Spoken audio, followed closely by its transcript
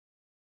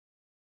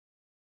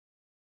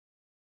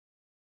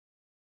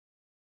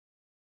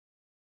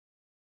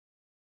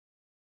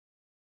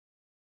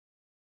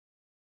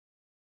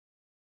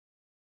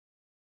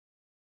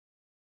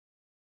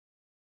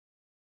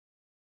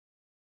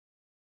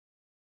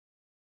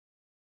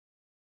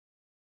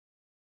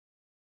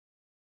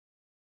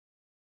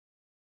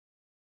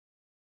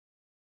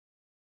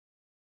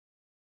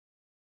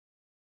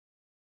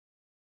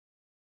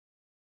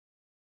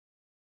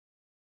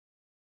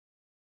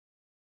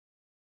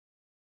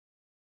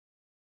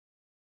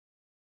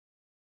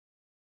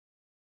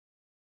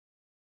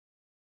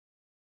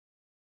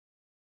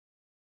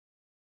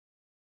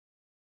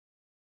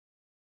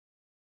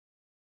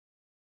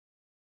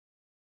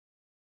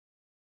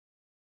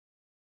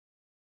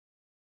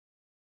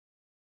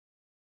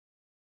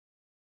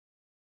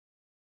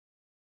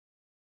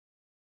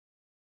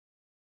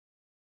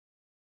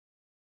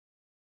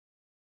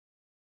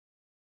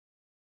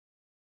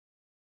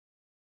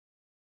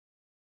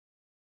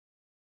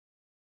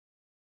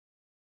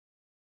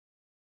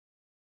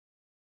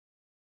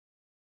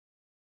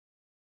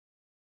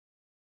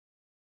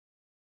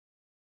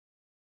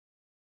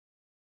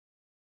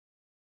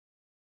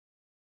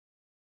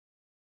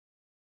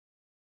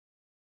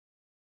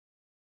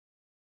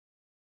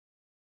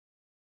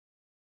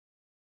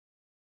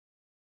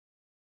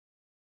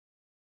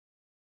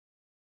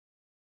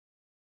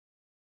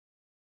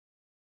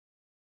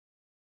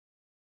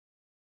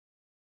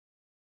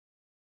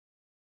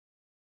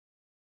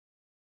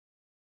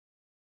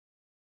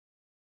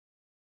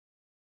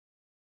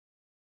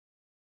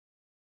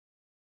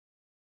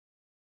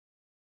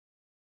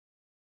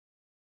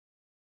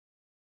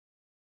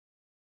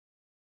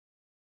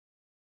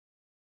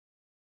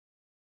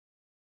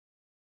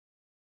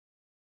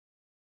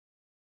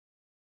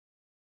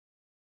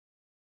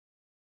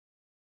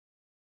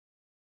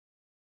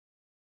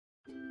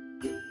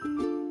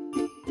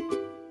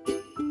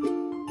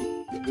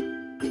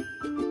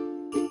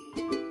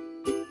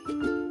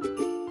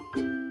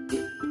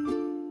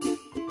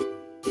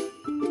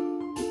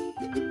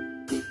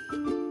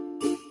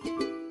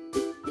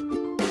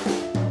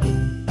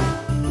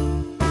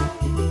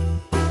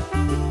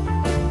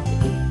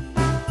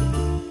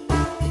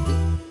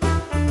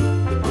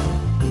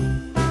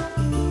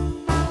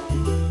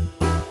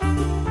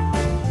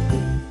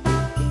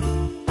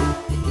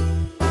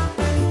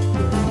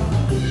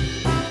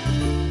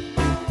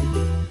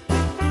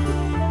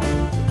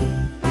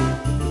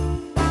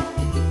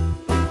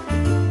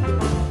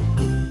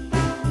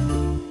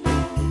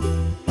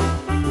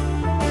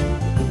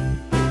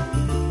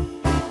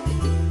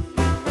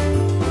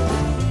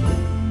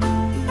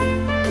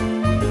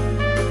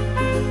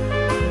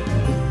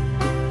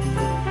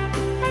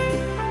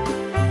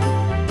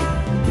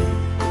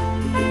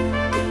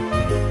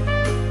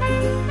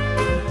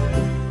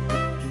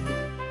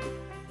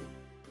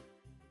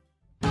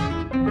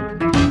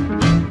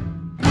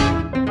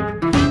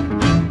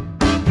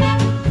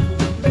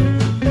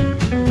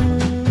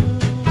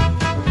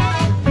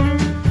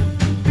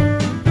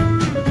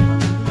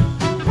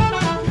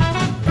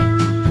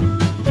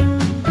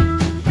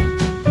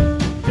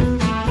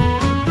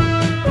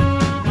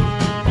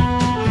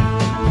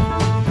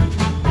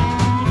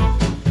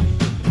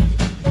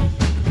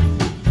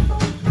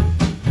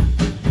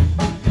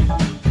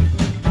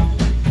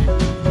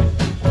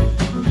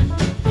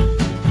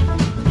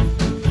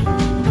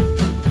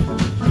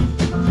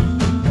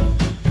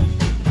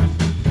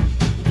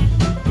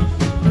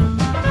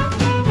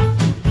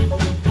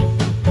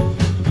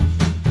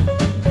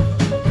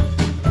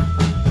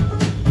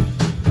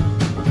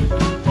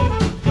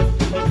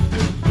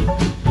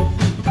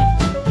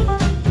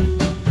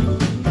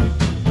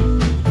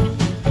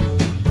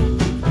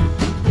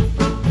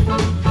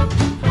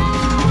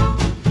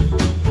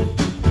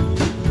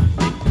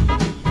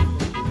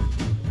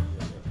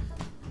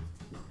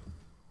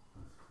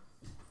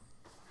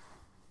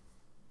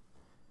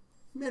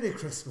Merry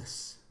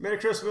Christmas. Merry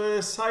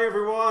Christmas. Hi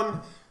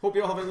everyone. Hope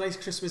you all have a nice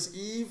Christmas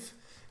Eve.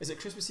 Is it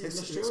Christmas Eve in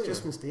Australia? It's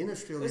Christmas Day in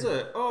Australia. Is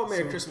it? Oh,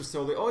 Merry Christmas to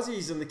all the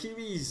Aussies and the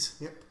Kiwis.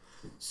 Yep.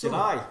 So,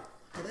 G'day.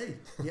 G'day.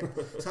 Yep.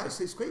 So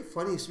actually it's quite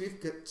funny. So we've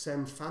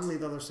got family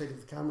the other side of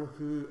the camera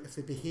who, if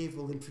they behave,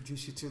 we'll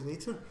introduce you to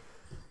later.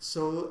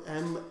 So,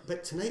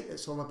 but tonight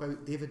it's all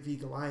about David v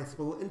Goliath.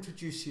 We'll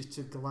introduce you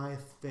to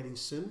Goliath very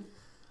soon.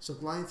 So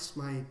Goliath's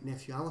my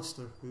nephew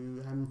Alistair,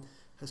 who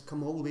has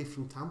come all the way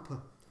from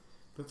Tampa.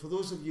 But for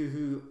those of you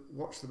who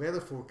watch the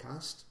weather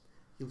forecast,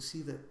 you'll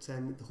see that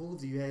the whole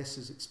of the US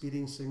is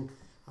experiencing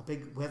a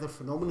big weather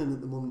phenomenon at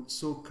the moment.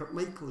 So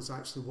Kirkmichael is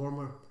actually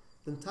warmer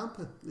than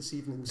Tampa this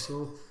evening.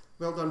 So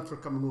well done for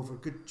coming over.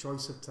 Good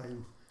choice of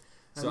time.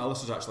 So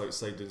Alistair's actually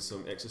outside doing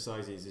some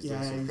exercises. He's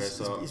doing some press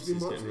ups.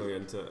 He's getting really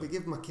into it. We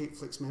gave him a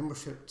CakeFlix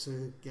membership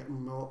to get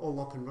him all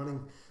up and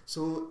running.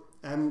 So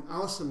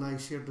Alistair and I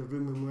shared a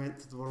room when we went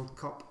to the World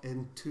Cup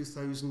in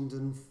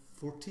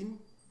 2014.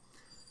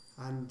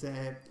 And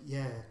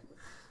yeah,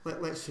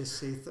 let's just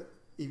say that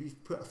if you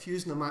put a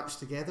fuse and a match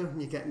together and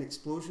you get an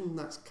explosion,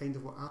 that's kind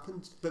of what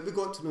happens. But we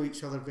got to know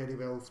each other very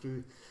well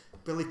through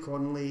Billy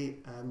Connolly,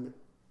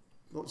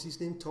 what was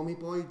his name? Tommy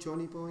Boy?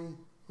 Johnny Boy?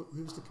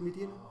 Who was the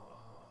comedian?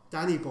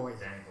 Danny Boy.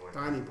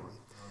 Danny Boy.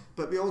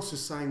 But we also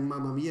sang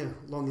Mamma Mia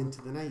long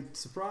into the night.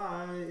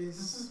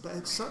 Surprise! But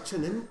it's such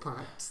an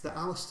impact that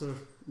Alistair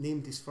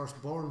named his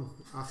firstborn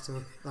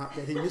after that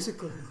very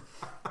musical.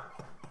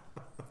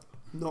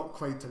 Not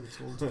quite, I'm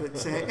told.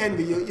 But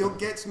anyway, you'll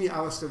get to meet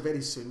Alistair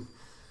very soon.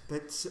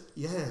 But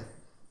yeah,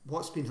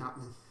 what's been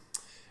happening?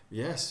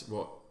 Yes,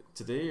 what,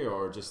 today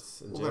or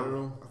just in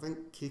general? I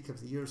think Cake of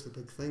the Year is the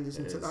big thing,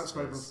 isn't it? That's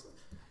why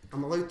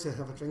I'm allowed to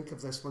have a drink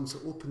of this once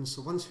it opens.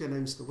 So once we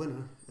announce the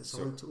winner, it's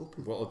allowed to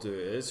open. What I'll do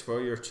is,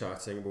 while you're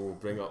chatting, we'll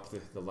bring up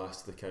the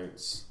last of the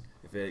counts.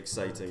 Very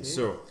exciting.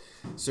 Okay.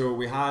 So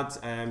we had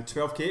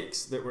 12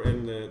 cakes that were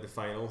in the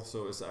final.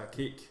 So it was a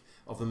cake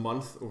of the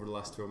month over the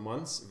last 12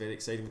 months. Very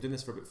exciting. We're doing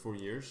this for about 4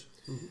 years.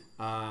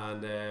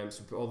 And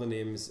so we put all the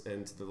names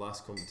into the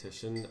last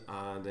competition,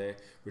 and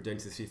we're down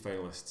to the 3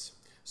 finalists.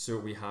 So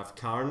we have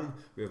Karen,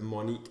 we have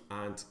Monique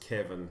and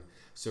Kevin.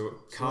 So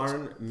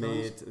Karen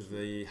made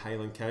the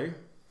Highland Cow.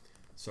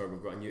 Sorry,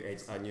 we've got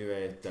a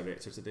new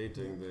director today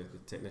doing the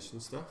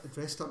technician stuff.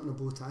 Dressed up in a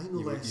bow tie,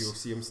 no less. You'll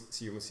see him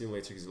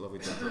later because he's a lovely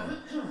gentleman.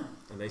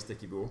 A nice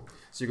dicky bow.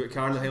 So you've got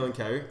Karen the Highland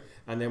Cow,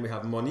 and then we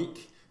have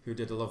Monique, who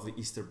did a lovely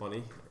Easter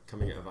bunny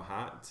coming out of a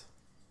hat.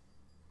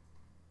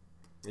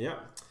 Yeah.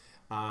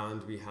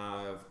 And we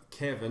have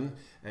Kevin,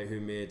 who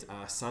made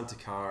a Santa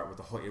car with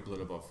a hot air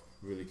balloon above.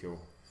 Really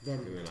cool.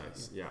 Really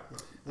nice. Yeah.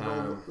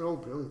 They're all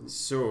brilliant.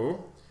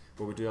 So,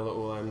 will we do a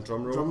little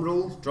drum roll? Drum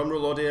roll. Drum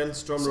roll,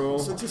 audience. Drum roll.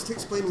 So just to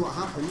explain what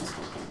happened.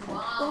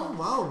 Wow. Oh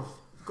wow.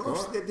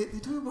 Gosh, they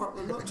do work.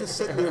 They're not just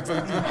sitting there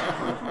drinking.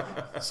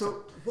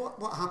 So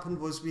what happened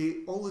was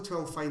all the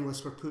 12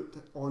 finalists were put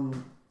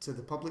on to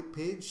the public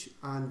page,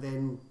 and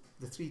then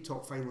the 3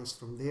 top finalists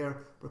from there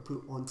were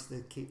put onto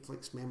the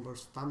CakeFlix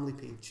members family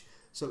page.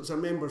 So it was our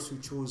members who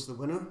chose the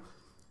winner,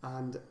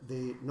 and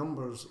the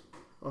numbers,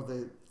 or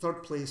the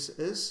third place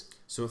is?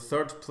 So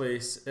third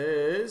place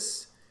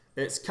is,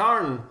 it's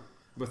Karen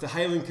with the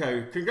Highland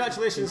Cow.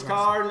 Congratulations,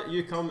 Karen.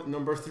 You come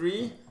number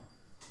 3.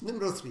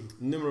 Number 3.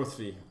 Number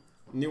 3.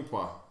 Nil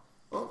point.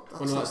 Oh,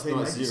 that's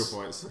nice. 0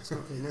 points. That's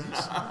not very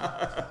nice.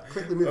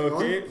 Quickly moving on.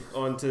 Okay,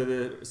 on to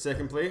the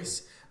second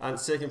place. And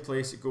second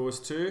place goes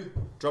to,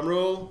 drum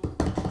roll.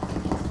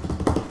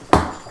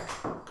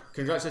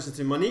 Congratulations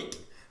to Monique,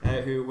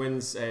 who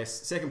wins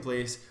second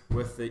place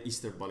with the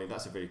Easter bunny.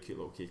 That's a very cute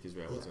little cake as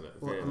well, isn't it?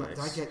 Very nice.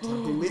 I've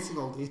been waiting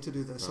all day to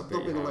do this. I've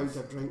not been allowed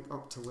a drink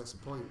up to this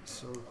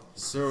point.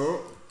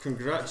 So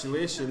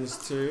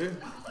congratulations to...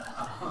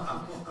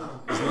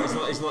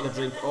 He's not a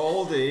drink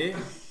all day.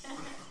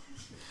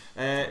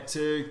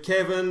 To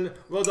Kevin.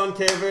 Well done,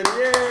 Kevin.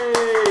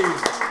 Yay!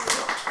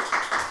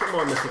 Come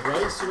on, Mr.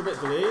 Bryce, you're a bit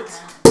delayed.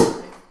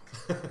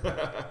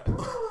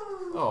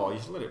 Oh, you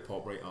should let it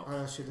pop right up.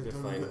 I should have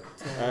done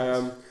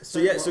it.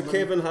 So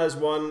Kevin has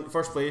won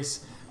first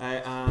place,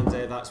 and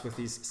that's with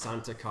his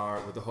Santa car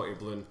with the hot air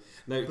balloon.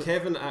 Now,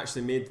 Kevin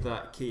actually made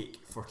that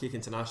cake for Cake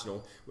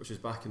International, which was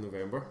back in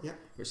November,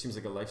 which seems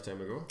like a lifetime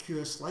ago. Cue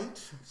a slide.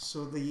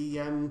 So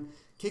the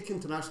Cake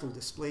International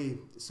display,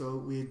 so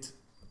we had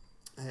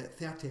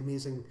 30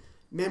 amazing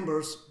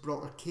members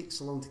brought their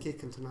cakes along to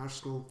Cake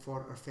International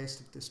for our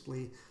festive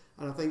display,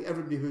 and I think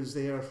everybody who was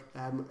there,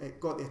 it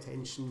got the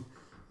attention,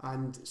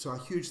 and so a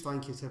huge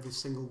thank you to every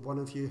single one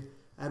of you.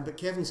 But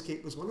Kevin's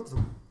cake was one of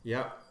them.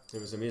 Yeah, it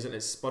was amazing.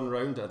 It spun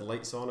round, it had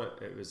lights on it.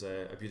 It was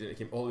a beauty. It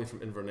came all the way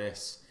from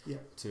Inverness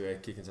to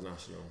Cake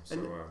International.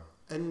 So,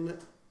 and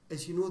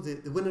as you know,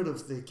 the winner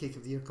of the Cake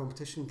of the Year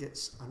competition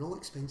gets an all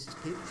expenses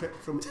paid trip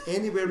from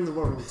anywhere in the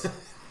world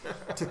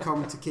to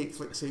come to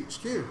CakeFlix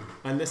HQ.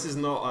 And this is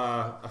not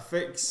a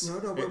fix.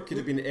 No, it could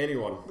have been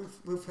anyone.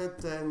 We've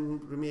had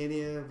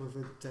Romania, we've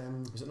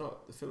had... was it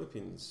not the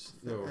Philippines?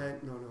 No.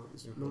 No,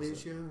 it's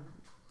Malaysia.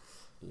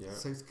 Yeah.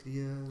 South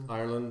Korea,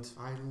 Ireland.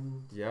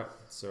 Yeah.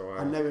 So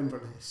and now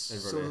Inverness.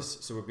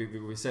 So we'll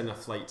be sending a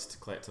flight to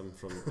collect them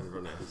from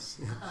Inverness.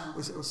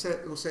 We'll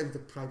send the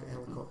private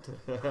helicopter.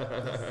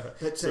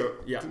 But, so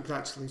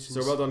congratulations.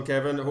 So well done,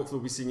 Kevin. Hopefully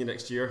we'll be seeing you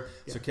next year.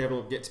 Yeah. So Kevin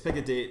will get to pick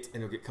a date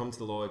and he'll come to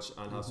the lodge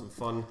and have some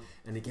fun,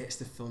 and he gets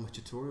to film a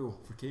tutorial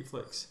for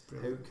CakeFlix.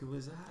 How cool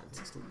is that?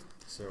 Excellent.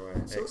 So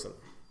excellent.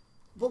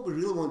 What we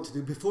really want to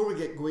do, before we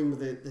get going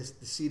with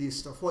the serious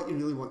stuff, what you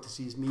really want to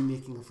see is me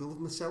making a fool of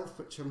myself,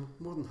 which I'm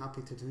more than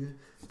happy to do.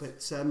 But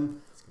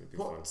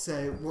what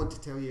I want to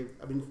tell you,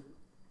 I mean,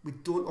 we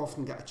don't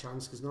often get a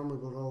chance because normally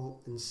we're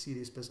all in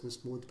serious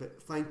business mode,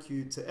 but thank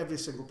you to every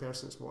single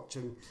person that's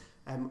watching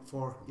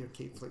for your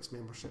CakeFlix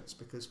memberships,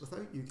 because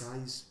without you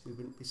guys, we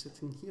wouldn't be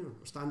sitting here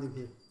or standing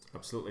here.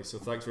 Absolutely. So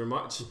thanks very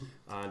much,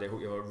 and I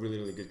hope you have a really,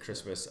 really good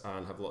Christmas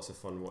and have lots of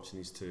fun watching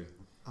these two.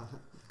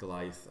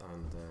 Goliath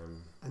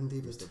and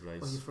David. Mr.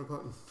 Bryce. Oh, you've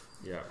forgotten.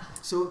 Yeah.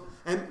 So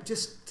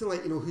just to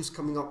let you know who's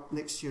coming up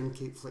next year in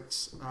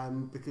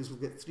CakeFlix, because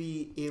we've got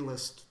 3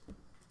 A-list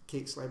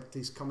cake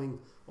celebrities coming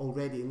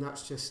already, and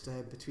that's just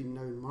between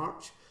now and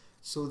March.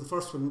 So the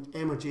first one,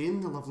 Emma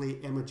Jane, the lovely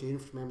Emma Jane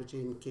from Emma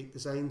Jane Cake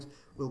Designs,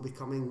 will be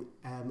coming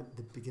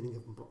the beginning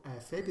of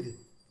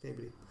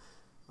February.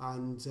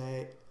 And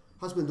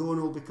husband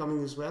Owen will be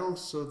coming as well,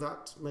 so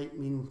that might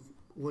mean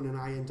Owen and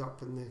I end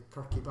up in the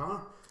Kirky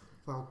Bar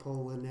while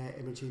Paul and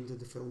Emma Jane do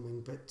the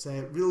filming. But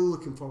really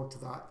looking forward to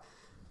that.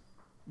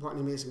 What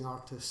an amazing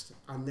artist.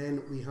 And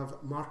then we have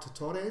Marta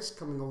Torres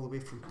coming all the way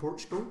from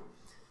Portugal.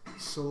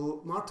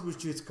 So Marta was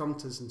due to come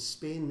to us in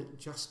Spain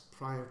just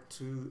prior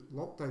to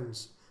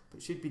lockdowns,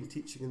 but she'd been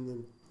teaching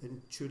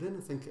in Turin,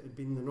 I think it had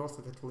been the north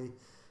of Italy,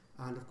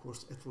 and of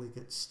course Italy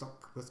gets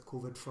stuck with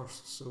COVID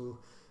first, so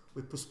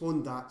we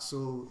postponed that.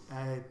 So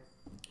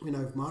we now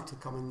have Marta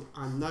coming,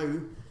 and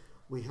now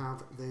we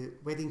have the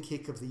Wedding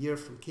Cake of the Year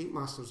from Cake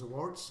Masters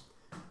Awards,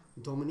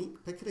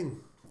 Dominique Pickering.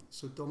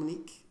 So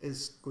Dominique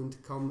is going to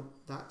come.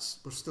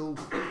 We're still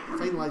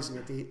finalising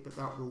a date, but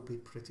that will be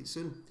pretty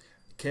soon.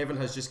 Kevin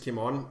has just came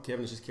on. To the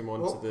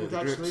group.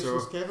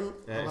 Congratulations, Kevin.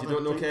 If you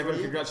don't know Kevin,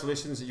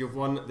 congratulations! You've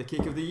won the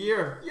Cake of the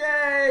Year.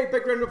 Yay!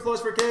 Big round of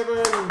applause for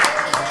Kevin.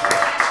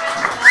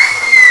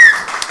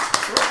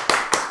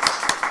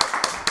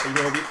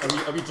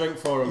 Are we drink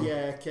for him?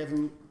 Yeah,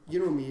 Kevin.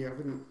 You know me. I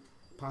wouldn't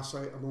pass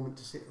out a moment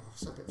to say, "Oh,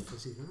 it's a bit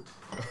fizzy, isn't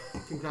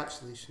it?"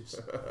 Congratulations.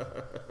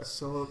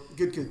 So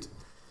good.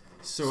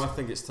 So I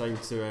think it's time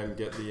to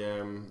get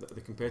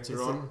the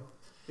competitor on.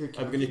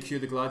 Okay. I'm going to cue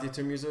the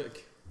gladiator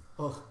music.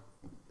 Oh.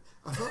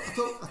 I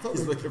thought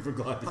he's looking for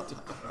gladiator.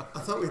 I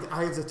thought we'd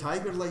Eye of the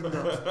Tiger lined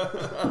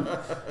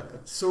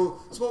up. so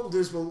what we'll do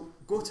is we'll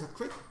go to a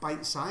quick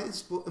bite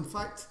size. Well, in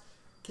fact,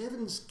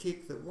 Kevin's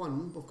cake that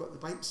won, we've got the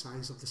bite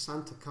size of the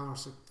Santa car.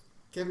 So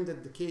Kevin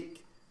did the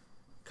cake,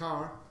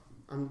 car,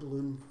 and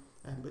balloon.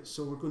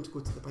 So we're going to go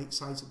to the bite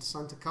size of the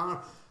Santa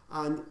car,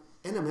 and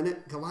in a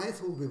minute,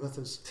 Goliath will be with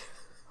us.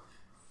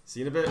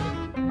 See you in a bit.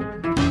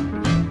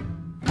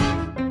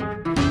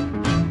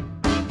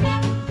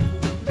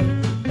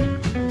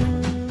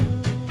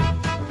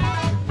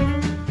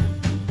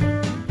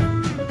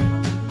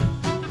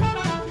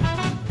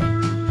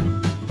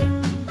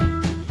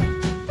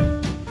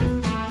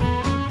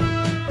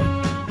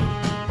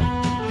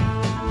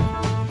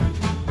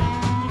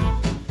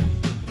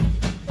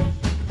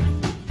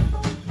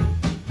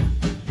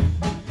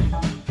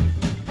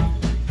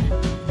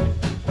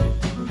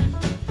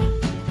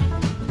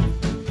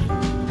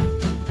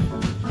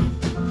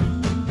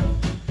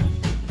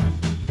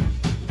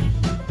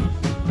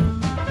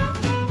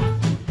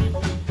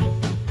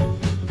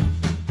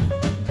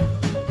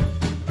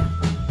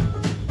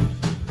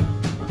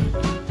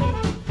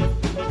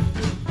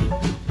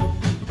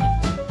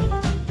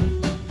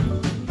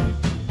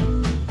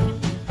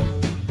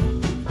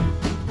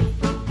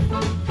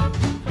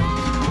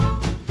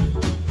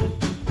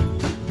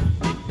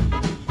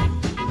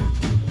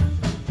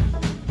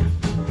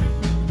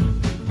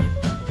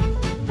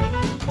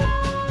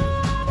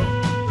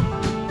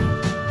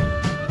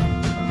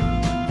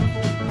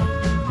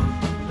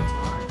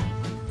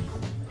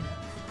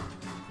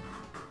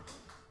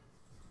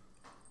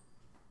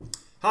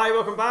 Hi,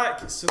 welcome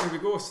back. So there we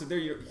go. So there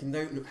you can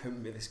now know how to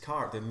make this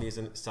card, the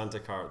amazing Santa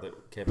card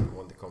that Kevin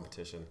won the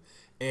competition.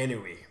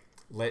 Anyway,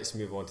 let's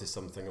move on to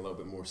something a little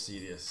bit more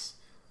serious.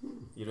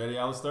 You ready,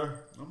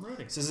 Alistair? I'm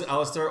ready. So this is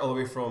Alistair all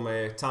the way from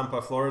Tampa,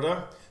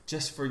 Florida,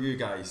 just for you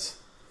guys.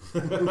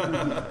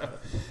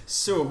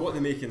 So what are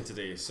they making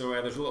today? So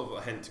there's a little bit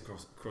of a hint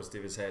across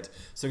David's head.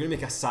 So we're going to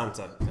make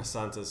a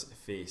Santa's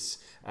face.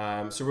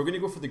 So we're going to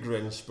go for the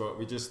Grinch, but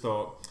we just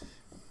thought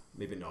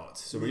maybe not.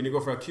 So we're going to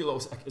go for a cute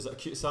little. Is it a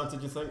cute Santa?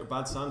 Do you think, or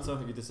bad Santa?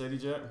 Have you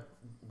decided yet?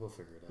 We'll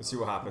figure it out. We'll see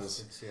what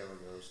happens. See how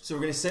it goes. So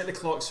we're going to set the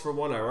clocks for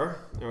 1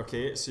 hour.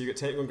 Okay. So you got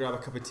time to go and grab a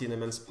cup of tea and a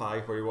mince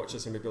pie while you watch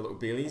us, and maybe a little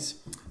Bailey's.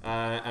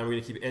 And we're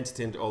going to keep it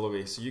entertained all the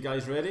way. So you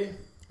guys ready?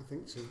 I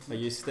think so. Are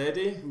you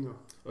steady? No.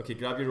 Okay,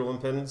 grab your rolling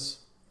pins.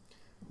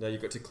 Now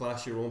you've got to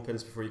clash your rolling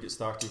pins before you get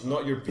started.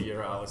 Not your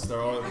beer, Alistair.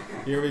 Oh,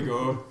 here we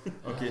go.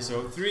 Okay,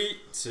 so 3,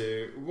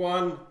 2,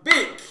 1,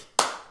 bake!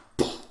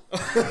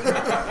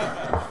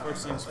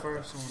 First things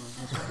first.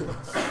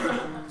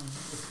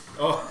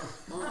 Oh,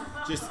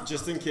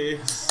 just in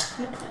case.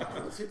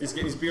 He's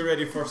getting his beer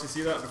ready first. You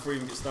see that before you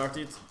even get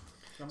started.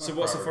 So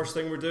what's the first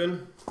thing we're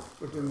doing?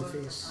 We're doing the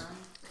face.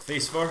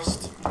 Face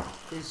first.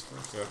 Face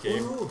first. Okay.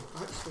 Oh no,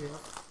 actually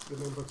I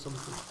remembered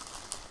something.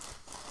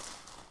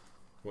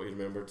 What you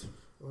remembered?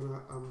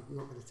 Well, I'm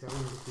not going to tell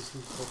you because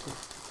he's talking.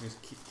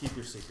 Just keep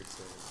your secrets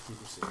there. Keep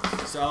your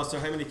secrets. So Alistair,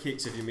 how many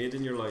cakes have you made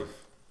in your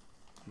life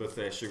with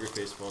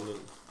sugar-based fondant?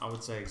 I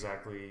would say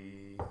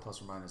exactly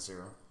plus or minus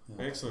 0.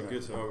 Yeah. Excellent,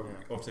 good.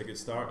 Off to a good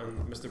start. And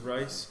Mr.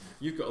 Bryce,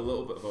 you've got a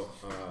little bit of a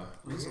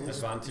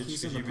advantage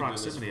He's because in you've the been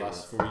doing this for the proximity of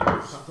last it. 4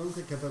 years. I don't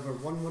think I've ever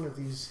won one of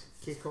these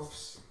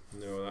cake-offs.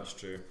 No, that's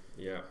true.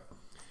 Yeah.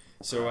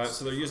 So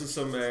so they're using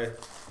some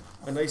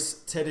a nice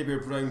teddy bear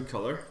brown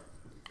colour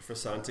for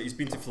Santa. He's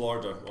been to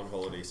Florida on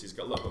holiday, so he's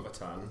got a little bit of a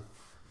tan.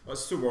 Oh,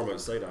 it's so warm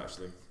outside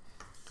actually.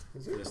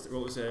 Is it?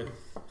 Well, it was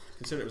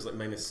considering it was like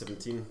minus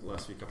 17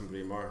 last week up in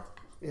Braemar.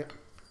 Yeah.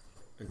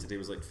 And today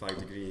was like 5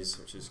 degrees,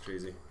 which is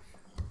crazy.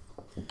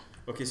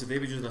 Okay, so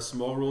David's using a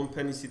small rolling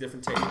pin. You see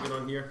different technique going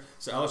on here.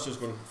 So Alistair's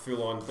going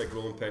full on big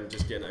rolling pin,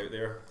 just getting out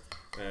there.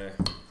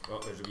 Oh,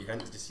 there's a wee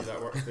hint. Did you see that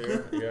work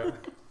there? Yeah.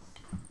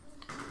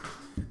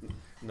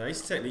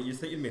 Nice technique. You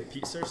think you'd made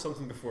pizza or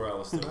something before,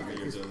 Alistair, when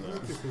you were doing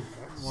that?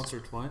 Once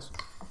or twice.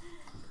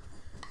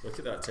 Look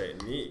at that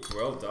technique.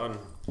 Well done,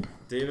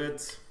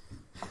 David.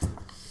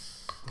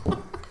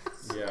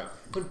 Yeah.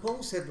 When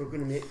Paul said we're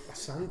going to make a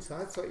Santa,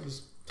 I thought he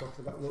was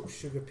talking about a little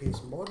sugar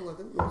paste model. I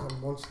didn't know it was a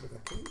monster of a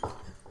cake.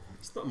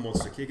 It's not a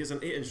monster cake, it's an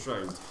 8-inch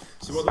round.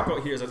 So what they've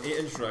got here is an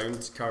 8-inch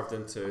round carved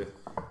into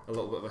a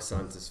little bit of a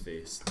Santa's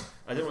face.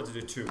 I didn't want to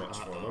do too much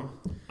for them.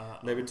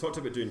 Now we talked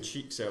about doing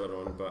cheeks earlier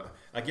on, but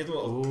I gave them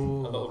a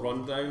little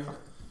rundown.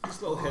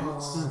 Just little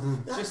hints.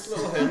 Just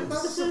little hints.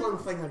 That's the one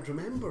thing I'd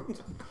remembered.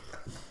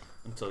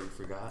 Until you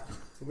forgot.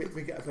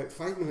 We get about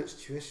 5 minutes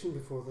tuition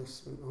before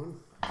this went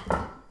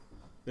on.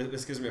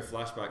 This gives me a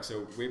flashback.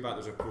 So way back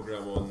there's a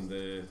programme on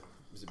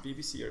was it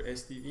BBC or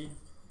STV?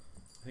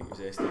 I think it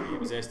was STV. It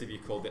was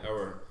STV called The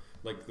Hour,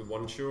 like the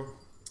One Show,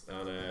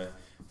 and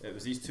it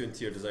was these two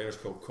interior designers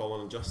called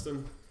Colin and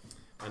Justin,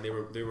 and they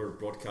were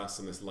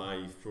broadcasting this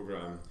live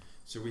programme.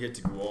 So we had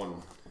to go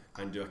on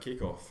and do a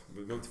cake off.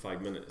 We went to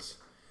 5 minutes,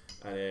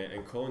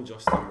 and Colin and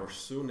Justin were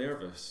so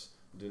nervous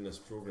doing this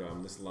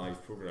programme, this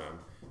live programme.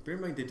 Bear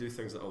in mind they do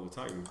things like all the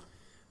time.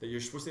 That you're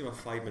supposed to have a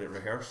 5-minute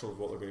rehearsal of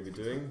what they're going to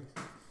be doing,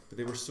 but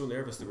they were so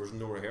nervous there was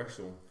no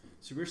rehearsal.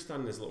 So we were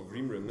standing in this little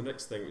green room. The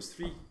next thing was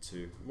 3,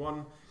 2,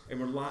 1. And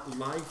we're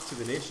live to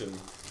the nation,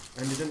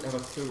 and they didn't have a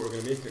clue what we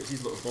were going to make. It was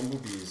these little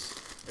bumblebees.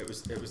 It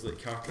was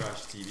like car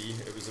crash TV.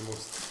 It was the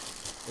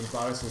most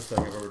embarrassing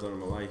thing I've ever done in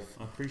my life.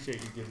 I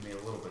appreciate you giving me a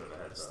little bit of a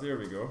heads up. So there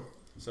we go.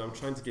 So I'm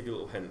trying to give you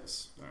little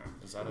hints.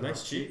 Is that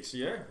nice cheeks?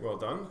 Yeah, well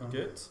done.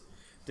 Good.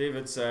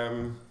 David's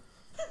in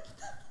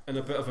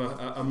a bit of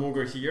a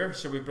moger here.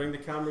 Shall we bring the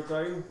camera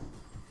down?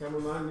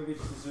 Cameraman, maybe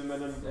zoom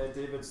in on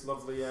David's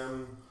lovely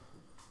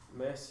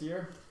mess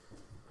here.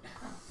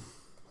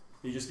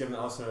 You're just giving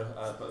us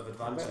a bit of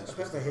advantage. A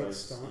bit of a head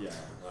start. Yeah,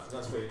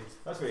 that's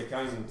very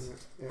kind.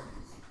 Yeah.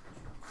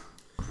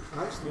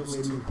 I actually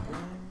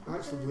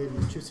blame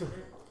the tutor.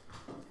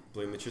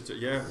 Blame the tutor.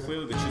 Yeah,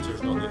 clearly the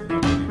tutor's not really good.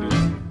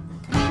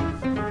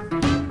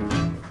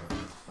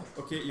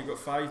 Okay, you've got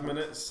 5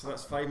 minutes.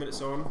 That's 5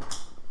 minutes on.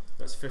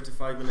 That's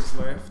 55 minutes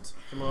left.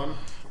 Come on.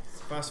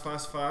 Fast,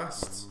 fast,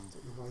 fast. I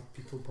don't know why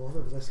people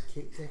bother with this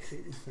cake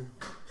decorating thing.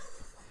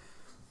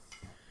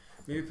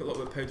 Maybe put a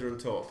little bit of powder on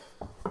top.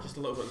 Just a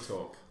little bit on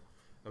top.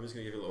 I'm just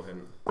going to give you a little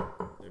hint. There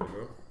we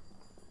go.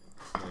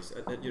 Nice.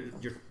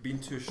 You're being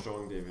too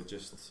strong, David.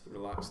 Just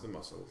relax the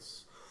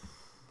muscles.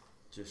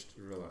 Just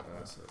relax.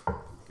 That's it.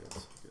 Good,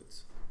 good,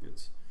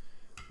 good.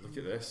 Look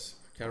at this.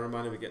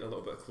 Cameraman, are we getting a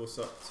little bit close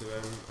up to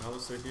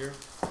Alistair here?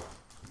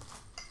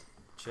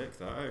 Check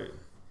that out.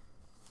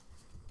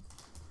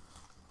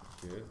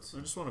 Good. I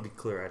just want to be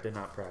clear. I did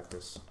not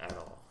practice at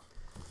all.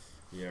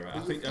 Yeah, right. I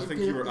think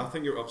you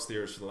were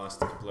upstairs for the last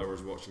couple of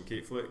hours watching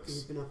CakeFlix.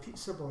 You've been a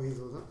pizza boy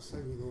though. That's how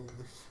you know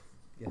this.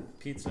 Yeah,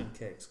 pizza and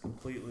cakes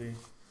completely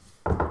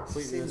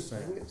Same the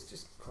same. thing. It's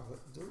just call it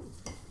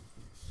dough.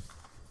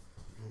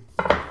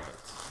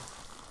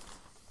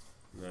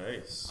 Right.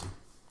 Nice.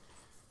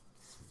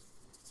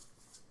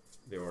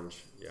 The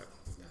orange, yeah,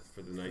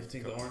 for the knife. You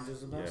think the orange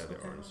is the best? Yeah,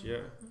 the orange. Yeah.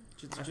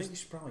 I think you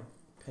should probably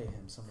pay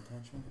him some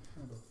attention.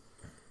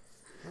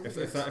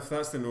 If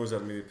that's the nose,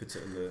 I'd maybe put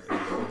it in the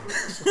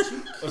It's a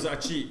cheek. Oh, is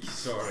that a cheek?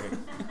 Sorry.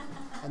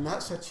 And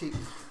that's a cheek.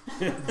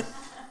 Yeah.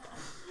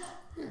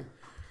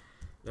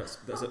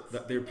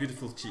 They're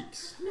beautiful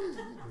cheeks.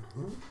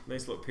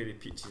 Nice little pair of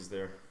peaches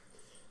there.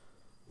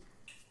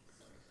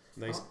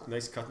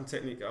 Nice cutting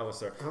technique,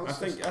 Alistair. I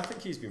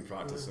think he's been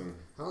practicing.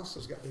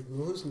 Alistair's got a big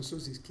nose and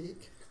so's his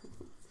cake.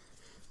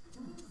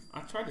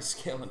 I tried to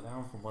scale it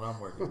down from what I'm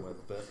working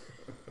with, but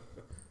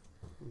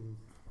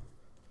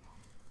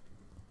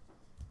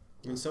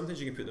I mean,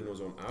 sometimes you can put the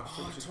nose on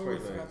after, which is totally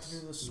quite forgot nice. to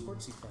do the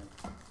sportsy thing.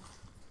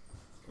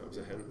 That was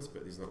a hint,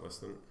 but he's not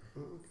listening.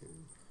 Oh, okay.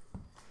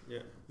 Yeah,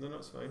 no,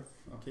 it's fine.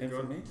 Okay, Keep for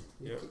going. me?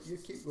 Yeah. You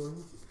keep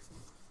going.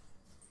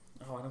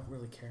 Oh, I don't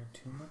really care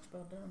too much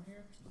about down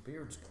here. The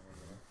beard's going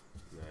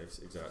there. Nice,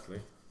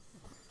 exactly.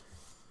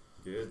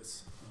 Good.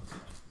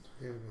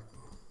 There we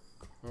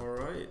go.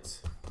 Alright.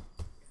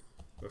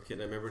 Okay,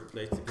 now remember to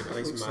give it a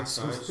nice Looks like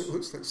massage. it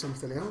looks like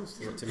something else.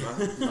 You want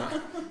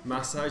to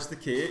massage the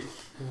cake.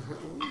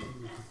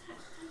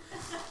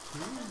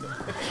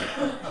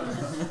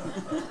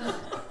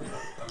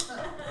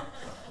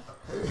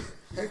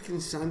 How can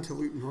Santa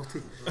look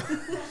naughty?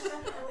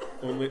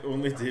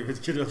 Only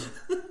David could have.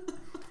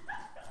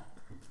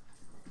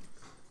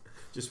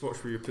 Just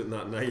watch where you're putting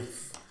that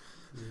knife.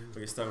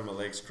 When you stand with my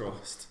legs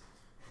crossed.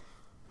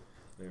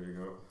 There we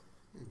go.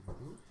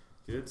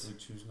 Good. Do you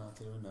choose not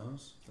to do a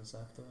nose? Does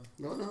that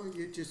No,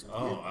 you just.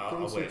 Oh, you I'll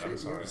wait, I'm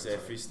concentrate. sorry.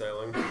 He's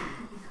freestyling.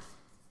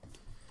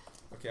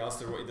 Okay,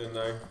 Alistair, what are you doing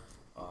now?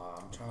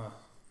 I'm trying to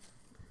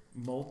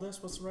mold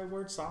this. What's the right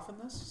word? Soften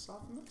this?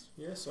 Soften this?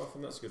 Yeah,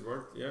 soften, that's a good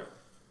word. Yeah.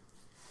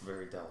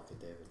 Very delicate,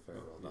 David. Very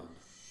well done.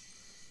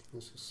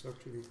 There's a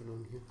surgery going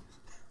on here.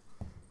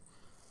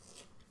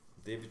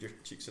 David, your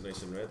cheeks are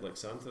nice and red like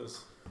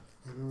Santa's.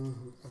 I know,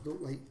 I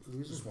don't like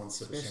losing. Just one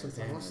sip of especially if I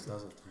champagne and lost it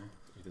does it.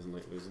 He doesn't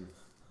like losing.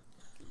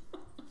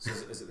 So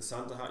is it the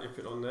Santa hat you're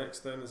putting on next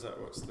then? Is that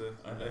what's the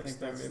I next think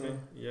thing that's maybe?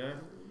 Yeah.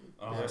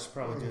 Oh, Yeah. I should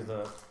probably do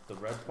the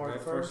red part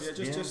Red first.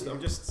 Yeah,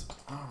 I'm just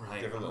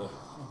Alright. giving a little.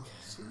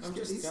 I'm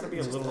just gotta be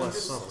a little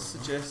less subtle.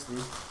 Suggesting.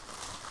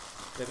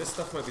 Yeah, this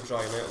stuff might be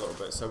drying out a little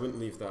bit, so I wouldn't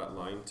leave that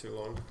line too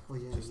long. Oh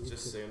yeah, you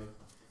Just saying.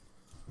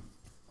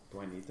 Do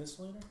I need this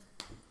later?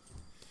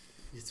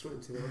 you throw it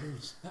into the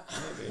audience.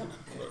 Maybe.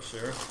 I'm not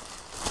sure.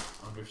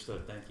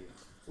 Understood, thank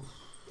you.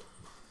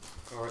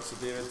 Alright, so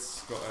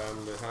David's got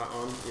the hat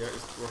on. Yeah,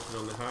 he's working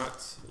on the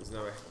hat.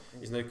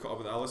 He's now caught up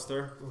with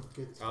Alistair. Oh,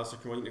 good. Alistair,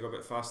 come on, you need to go a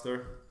bit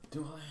faster.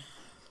 Do I?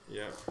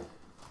 Yeah.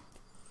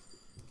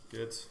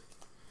 Good.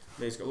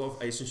 Now he's got a lot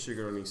of ice and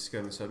sugar on his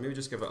skin, so maybe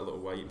just give it a little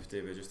wipe,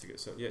 David, just to get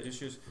some. Yeah,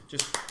 just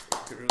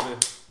get rid of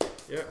the.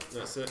 Yeah,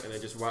 that's it, and then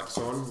just wax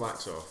on,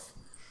 wax off.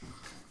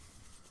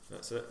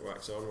 That's it.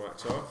 Wax on,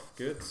 wax off.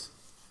 Good.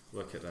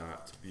 Look at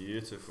that.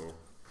 Beautiful.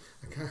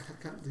 I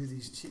can't do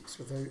these cheeks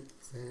without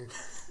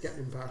getting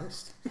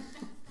embarrassed.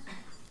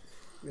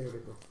 There we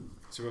go.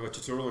 So we have a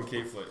tutorial on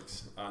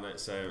CakeFlix, and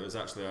it was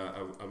actually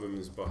a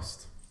woman's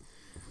bust,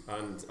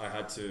 and I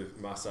had to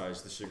massage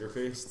the sugar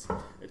paste.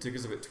 It took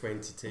us about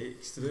 20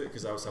 takes to do it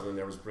because I was having a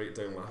nervous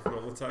breakdown laughing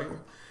all the time.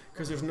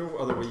 Because there's no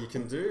other way you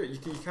can do it. You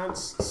can't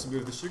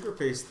smooth the sugar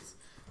paste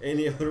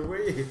any other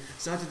way.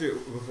 So I had to do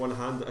it with one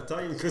hand at a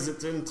time because it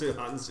doing two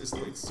hands just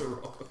looked so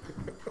wrong.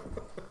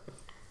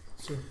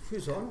 So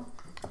who's on?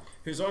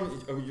 Who's on?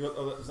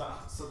 Is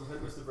that something,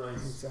 Mr. Bryce?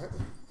 Exactly.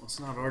 Well, it's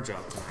not our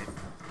job tonight.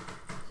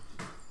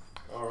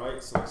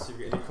 Alright, so let's see if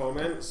we get any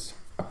comments.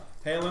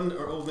 Helen,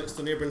 our old next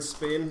door neighbour in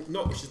Spain.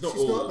 No, she's not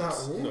She's old. not that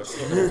old. No,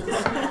 she's not old.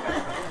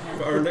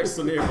 But our next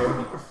door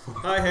neighbour.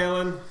 Hi,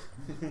 Helen.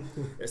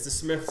 It's the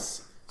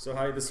Smiths. So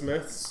hi, the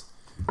Smiths.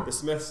 The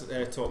Smiths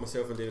taught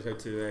myself and David how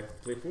to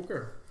play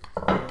poker.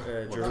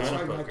 During That's kind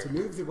why of we had to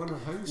move. They won a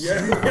house.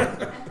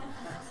 Yeah.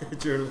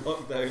 During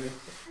lockdown.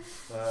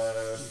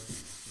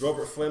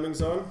 Robert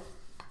Fleming's on.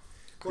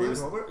 Go ahead,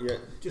 Robert. Yeah.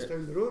 Just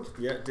down the road.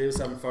 Yeah, Dave's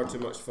having far too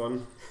much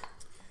fun.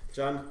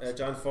 Jan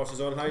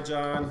Foster's on. Hi,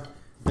 Jan.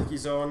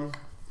 Vicky's on.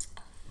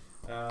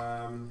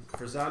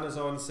 Frazana's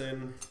on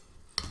saying,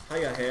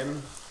 hiya,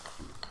 hen.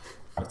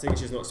 I think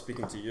she's not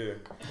speaking to you.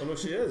 Oh, no,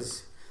 she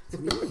is. To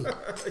me.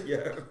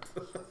 Yeah.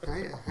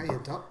 Hiya,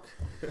 duck.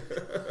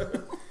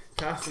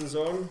 Catherine's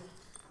on.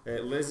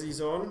 Lizzie's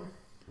on.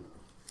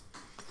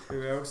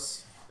 Who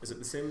else? Is it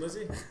the same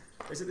Lizzie?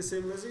 Is it the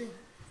same Lizzie?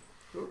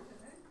 Oh.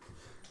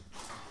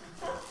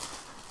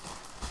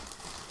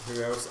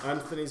 Who else?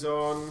 Anthony's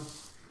on.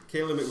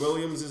 Kayla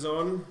McWilliams is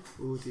on.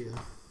 Oh dear.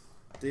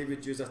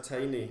 David, use a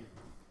tiny.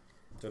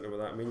 Don't know what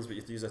that means, but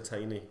you have to use a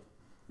tiny.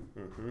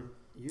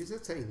 Use a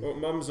tiny. Oh,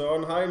 Mum's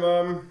on. Hi,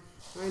 Mum.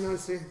 Hi,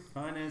 Nancy.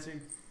 Hi, Nancy.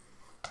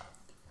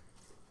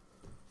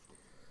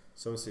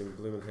 Someone's saying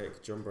blooming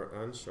heck jumper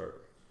and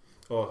shirt.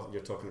 Oh,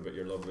 you're talking about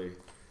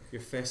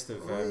your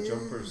festive Oh, yeah.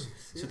 jumpers.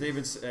 Yeah. So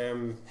David's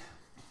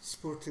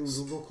Sporting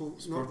the local,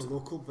 not the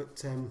local, but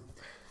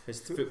his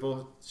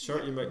football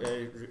shirt. You might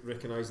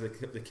recognise the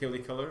Kelly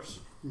colours.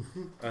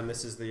 And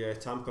this is the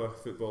Tampa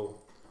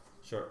football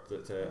shirt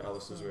that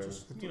Alison's wearing.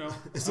 You know,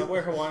 I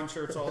wear Hawaiian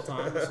shirts all the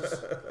time.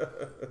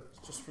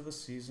 It's just for the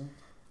season.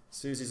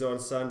 Susie's on,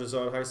 Sandra's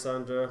on. Hi,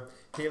 Sandra.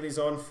 Haley's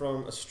on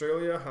from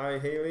Australia. Hi,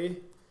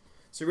 Haley.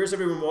 So where's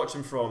everyone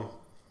watching from?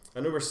 I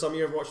know where some of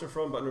you are watching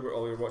from, but I know where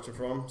all you are watching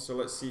from. So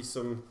let's see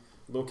some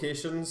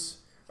locations.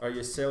 Are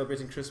you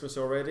celebrating Christmas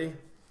already?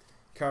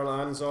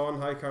 Carla Ann's on.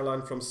 Hi, Carla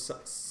Ann from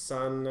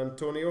San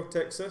Antonio,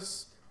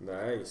 Texas.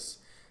 Nice.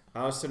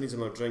 Alison needs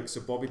another drink.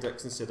 So Bobby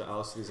Dixon said that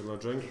Alison needs another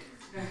drink.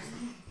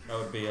 That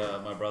would be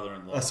my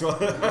brother-in-law. That's what.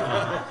 So you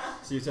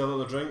have to have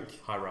another drink.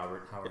 Hi,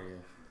 Robert. How are you?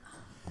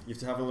 You have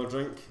to have another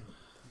drink.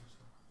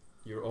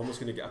 You're almost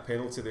going to get a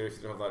penalty there if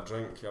you don't have that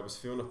drink. I was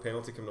feeling a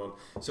penalty coming on.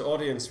 So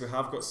audience, we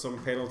have got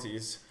some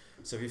penalties.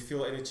 So if you feel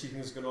like any cheating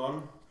is going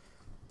on,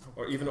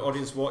 or even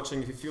audience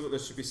watching, if you feel that there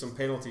should be some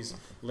penalties,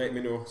 let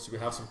me know. So we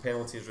have some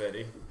penalties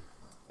ready.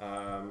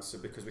 So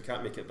because we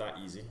can't make it that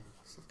easy.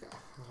 So I've got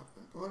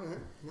alright,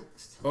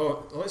 next.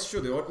 Oh, let's show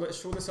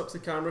this up to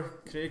the camera,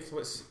 Craig.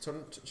 Let's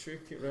show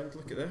it round.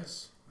 Look at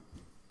this.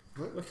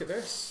 What? Look at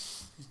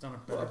this. He's done a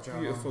better What a job.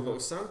 beautiful little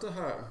Santa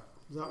hat.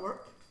 Does that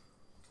work?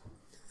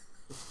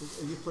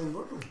 Are you playing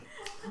Wordle?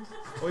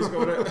 Oh, he's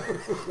got it.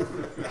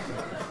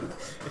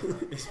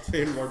 He's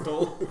playing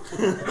Wordle.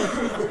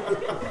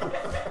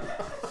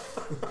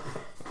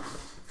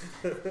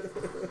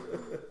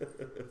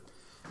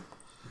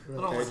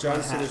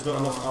 Jansen, there's not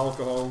enough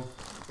alcohol.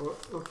 Oh,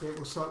 okay,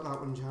 we'll sort that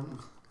one, Jan.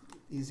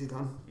 Easy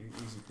done.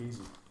 Easy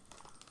peasy.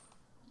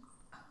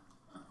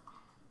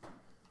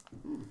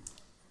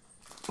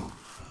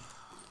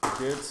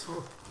 Good.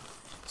 Oh.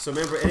 So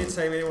remember,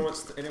 anytime anyone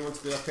wants to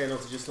do a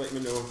penalty, just let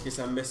me know in case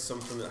I miss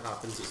something that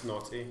happens. It's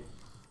naughty.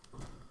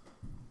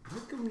 How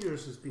come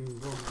yours has been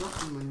warmed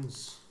up and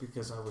mine's...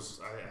 Because I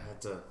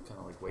had to kind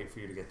of like wait for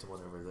you to get to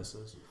whatever this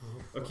is.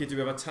 Okay, do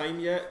we have a time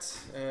yet?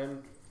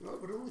 No,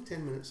 we're only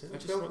 10 minutes in. I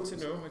just want to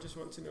know.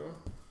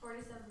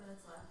 47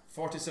 minutes left.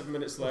 47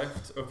 minutes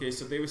left. Okay,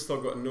 so David's still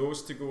got a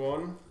nose to go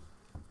on.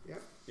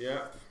 Yep.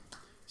 Yep.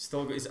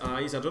 Still got his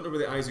eyes. I don't know where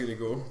the eyes are going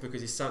to go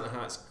because his Santa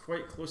hat's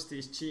quite close to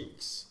his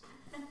cheeks.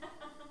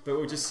 But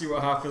we'll just see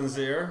what happens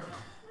there.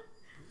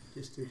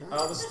 Just do that.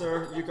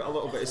 Alistair, you've got a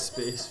little bit of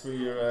space for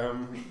your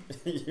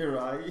your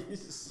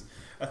eyes.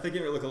 I think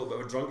it would look a little bit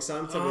of a drunk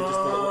Santa with just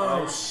a little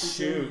eyes.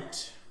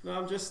 Shoot. No,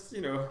 I'm just,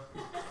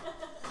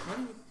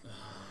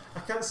 I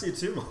can't see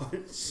too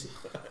much.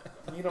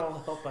 I need all the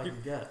help I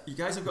can get. You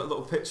guys have got a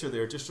little picture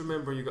there. Just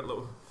remember you've got a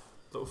little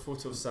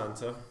photo of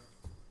Santa.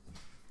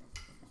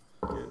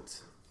 Good.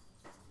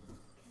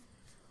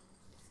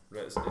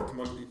 Right, come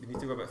on, you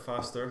need to go a bit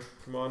faster.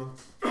 Come on.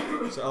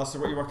 So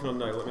Alistair, what are you working on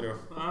now? Let me know.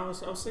 I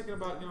was thinking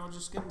about,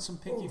 just getting some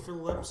pinky for the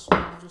lips.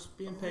 Just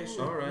being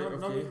patient. Alright,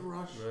 No okay. need to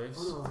rush. Nice.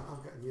 Oh no,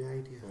 I've got a new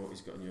idea. Oh,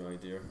 he's got a new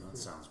idea. That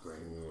sounds great.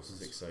 Oh, this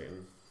is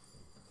exciting.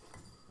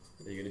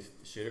 Are you going to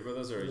share it with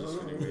us, or are you No, just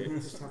no, going to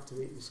wait? just have to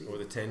wait and see. Oh,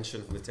 the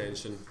tension.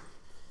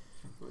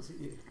 What's it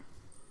you?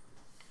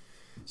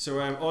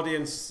 So,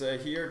 audience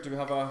here, do we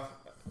have a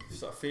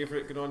sort of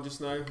favourite going on just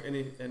now?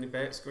 Any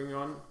bets going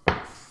on?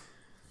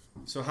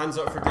 So, hands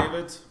up for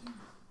David.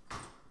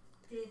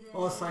 David.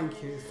 Oh,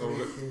 thank you. Oh,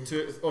 Thank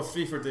you.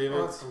 3 for David.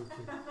 Oh, thank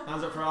you.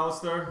 Hands up for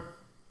Alistair.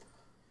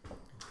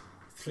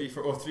 3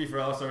 for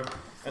Alistair.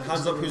 And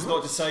hands up who's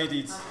not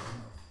decided.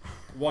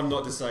 1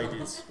 not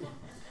decided.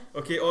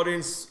 Okay,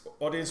 audience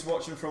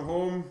watching from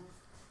home.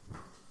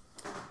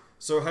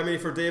 So how many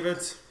for David?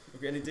 Have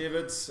we got any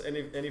Davids?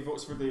 Any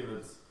votes for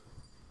David?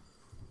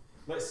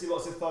 Let's see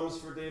lots of thumbs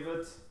for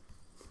David.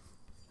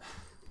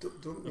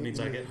 Don't It means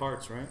I get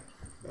hearts, right?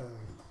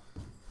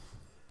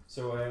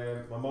 So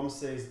my mum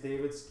says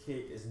David's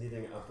cake is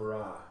needing a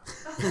bra.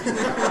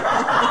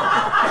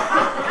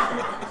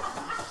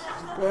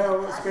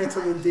 Well, it's better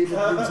than David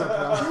needs a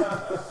bra.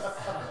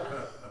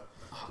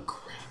 Oh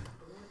crap!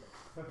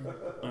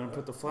 I'm gonna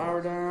put the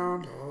flour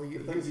down. Oh, The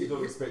things you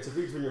don't expect to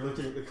read when you're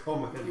looking at the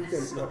comments. You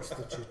didn't watch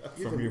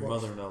the From your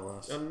mother, no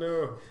less. I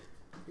know.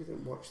 You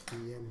didn't watch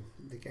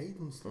the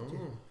guidance, did Oh.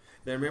 you?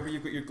 Then remember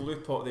you've got your glue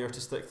pot there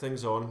to stick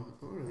things on.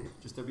 Alright.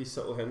 Just a wee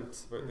subtle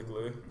hint about the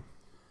glue.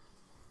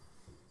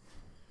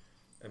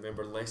 And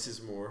remember, less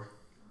is more.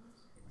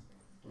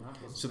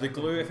 So the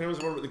glue, if anyone's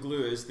wondering what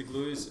the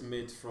glue is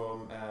made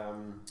from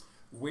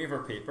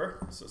waver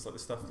paper. So it's like the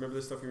stuff, remember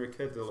the stuff when you were a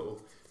kid, the little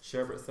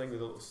sherbet thing, the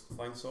little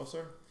fine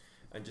saucer?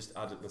 And just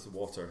add it with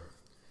water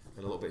and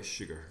a little bit of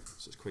sugar.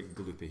 So it's quite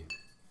gloopy.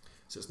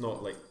 So it's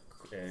not like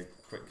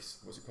quick,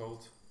 what's it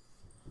called?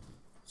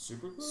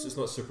 Super glue? So it's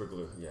not super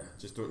glue, yeah.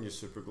 Just don't use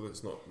super glue,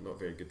 it's not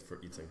very good for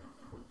eating.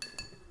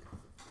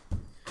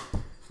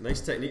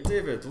 Nice technique,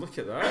 David. Look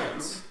at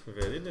that.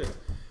 Very good.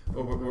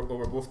 Oh,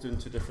 we're both doing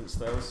 2 different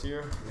styles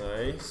here.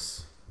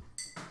 Nice.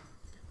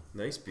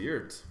 Nice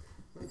beard.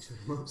 Thanks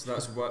very much.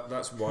 So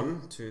that's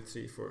 1, 2,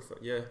 3, 4, 5.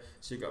 Yeah.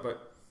 So you got about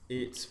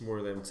 8 more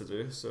of them to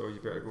do. So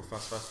you better go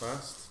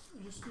fast.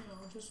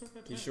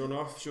 You showing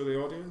off? Show the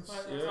audience.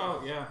 Yeah.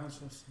 Oh yeah.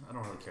 I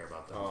don't really care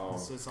about that. Oh,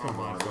 It's come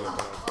online. on. But,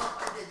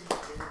 Oh, I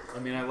didn't. I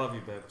mean, I love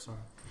you, babe. Sorry.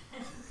 I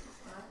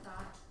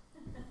thought.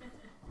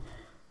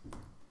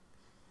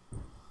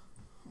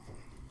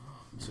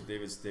 So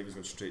David's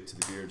going straight to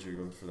the beard. You're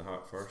going for the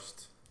hat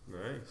first.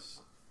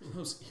 Nice.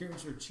 Those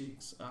ears are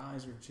cheeks.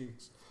 Eyes are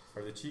cheeks.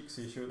 Are the cheeks?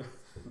 Are you sure the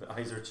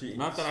eyes are cheeks?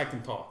 Not that I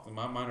can talk.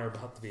 Mine are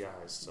about to be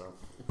eyes. So.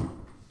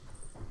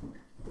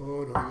 Oh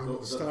no, you Oh, need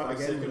to is that start the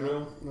again second with rule?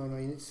 that. No,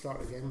 you need to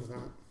start again with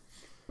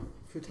that.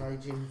 Foot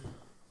hygiene.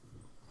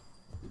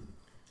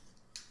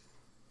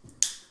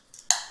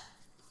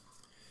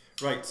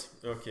 Right.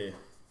 Okay.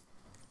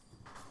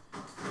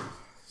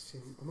 See,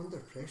 I'm under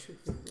pressure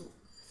here. No,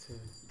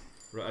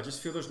 Right. I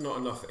just feel there's not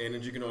enough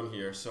energy going on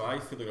here, so I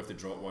feel like I have to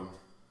drop one.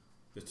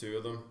 The 2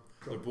 of them.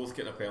 They're both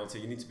getting a penalty.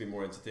 You need to be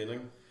more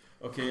entertaining.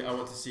 Okay. I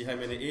want to see how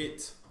many.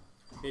 8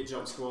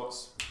 jump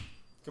squats.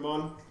 Come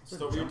on.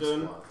 Stop what you're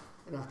doing.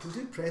 And I can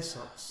do press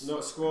ups.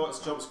 Not squats,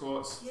 jump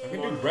squats. I Come can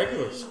on. do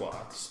regular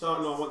squats.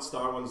 Start, no, I want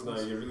star ones now.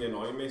 You're really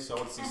annoying me, so I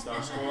want to see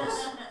star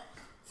squats.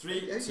 3,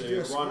 How do you 2, do a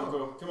 1, squat?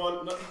 go. Come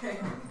on. No.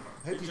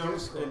 How do you do a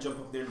squat? And jump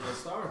up there and do a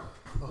star.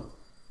 Oh.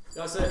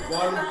 That's it. 1.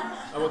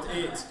 I want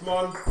 8. Come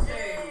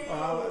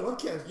on.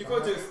 Look at You've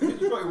got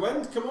to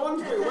win. Come on.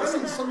 You've got to This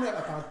win. is something like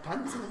a bad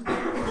pantomime.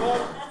 Come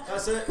on.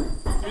 That's it.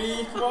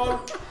 3. Come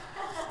on.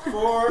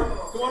 4.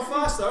 Come on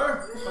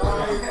faster. 5.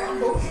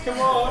 Oh, come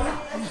on.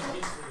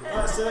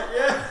 That's it.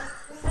 Yeah.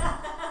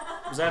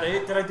 Was that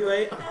 8? Did I do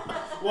 8?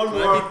 One Can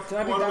I more.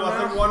 be One done more. I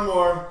now? think one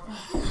more.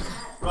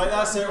 Right.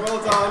 That's it.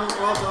 Well done.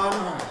 Well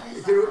done.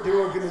 Do you know what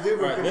we're going to do?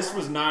 We're Right, gonna, this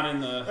was not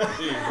in the agreement.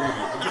 you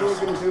know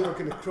what we're going to do? We're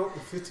going to crop the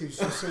footage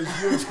just so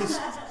you're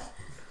just...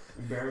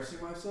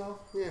 Embarrassing myself?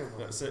 Yeah, well,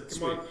 That's it. Come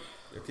Sweet. on.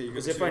 Okay, you got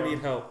As if 2 I on. need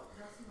help.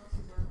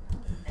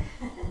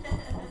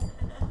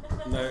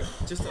 Now,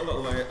 just a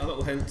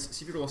little hint.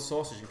 See, if you roll a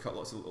sausage, you can cut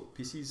lots of little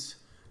pieces.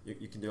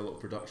 You can do a little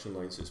production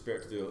line, so it's better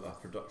to do a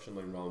production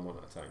line rather than one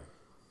at a time.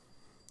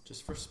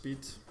 Just for speed.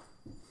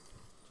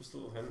 Just a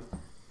little hint.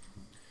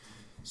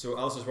 So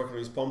Alice is working on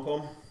his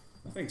pom-pom.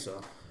 I think so.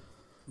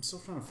 I'm still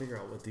trying to figure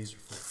out what these are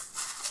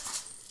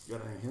for. You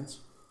got any hints?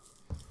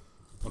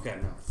 Okay,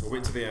 no. We'll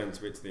wait to the end.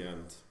 Wait to the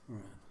end.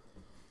 Alright.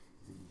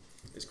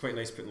 It's quite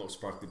nice putting little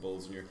sparkly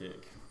balls in your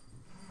cake.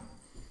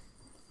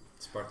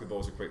 Sparkly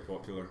balls are quite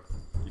popular.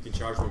 You can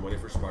charge more money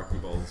for sparkly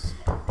balls,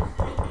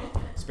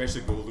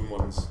 especially golden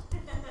ones.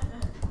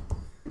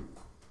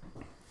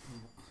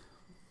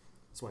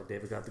 That's why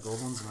David got the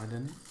gold ones and I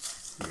didn't.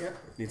 yeah.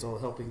 Needs all the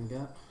help he can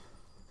get.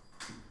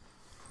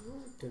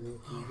 Don't know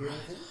what you hear, I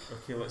think.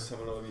 Okay, let's have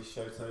another wee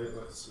shout out.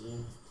 Let's see.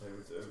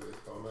 Everybody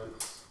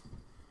comments.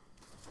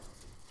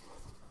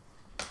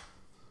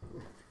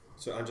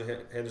 So Andrew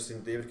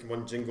Henderson, David, come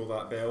on, jingle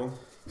that bell.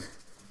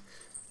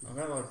 I've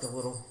got like the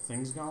little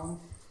things going.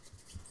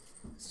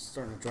 It's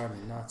starting to drive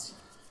me nuts.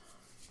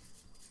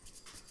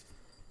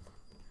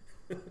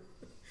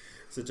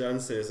 So Jan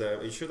says,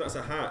 are you sure that's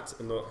a hat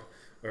and not...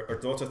 Our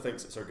daughter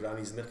thinks it's our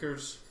granny's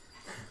knickers.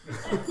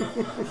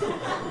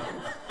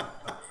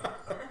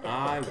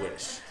 I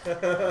wish.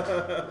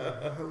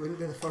 That wouldn't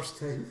be the first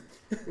time.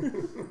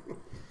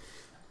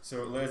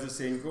 So Les is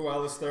saying, go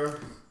Alistair.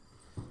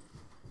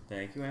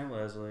 Thank you, Aunt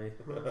Leslie.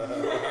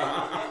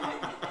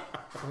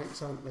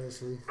 Thanks, Aunt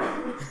Leslie.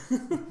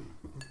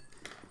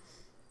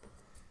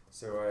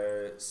 So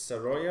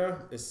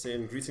Saroya is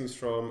saying, greetings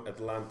from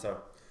Atlanta.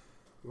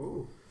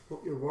 Oh,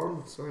 hope you're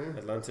warm, sorry.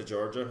 Atlanta,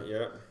 Georgia,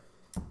 yeah.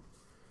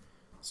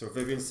 So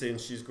Vivian's saying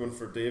she's going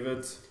for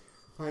David.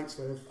 Thanks,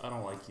 Viv. I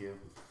don't like you.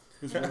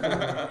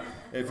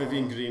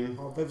 Vivian Green.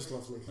 Oh, Viv's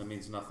lovely. That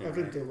means nothing. to me.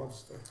 Everybody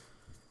loves Viv.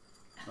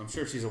 I'm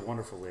sure she's a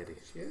wonderful lady.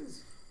 She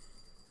is.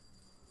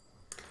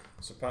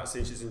 So Pat's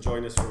saying she's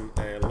enjoying us from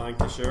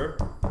Lancashire.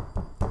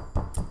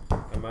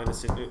 Amanda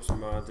saying, oops,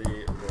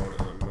 Maddie, Ron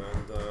and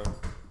Amanda.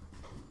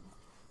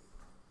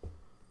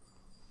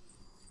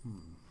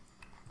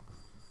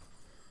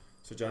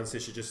 So Jan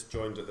says she just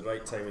joined at the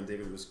right time when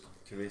David was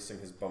caressing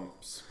his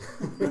bumps.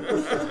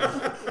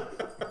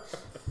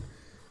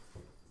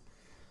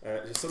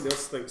 Somebody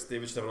else thinks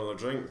David should have another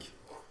drink.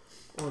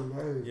 Oh,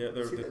 no. Yeah,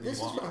 See, this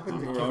is what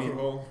happened more at Cake.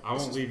 alcohol. I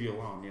won't leave you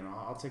alone, you know.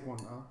 I'll take one.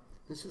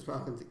 This is what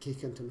happened at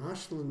Cake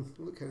International, and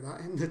look how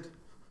that ended.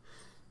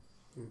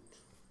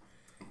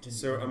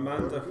 So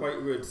Amanda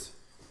Whitewood,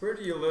 where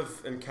do you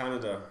live in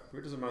Canada?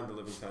 Where does Amanda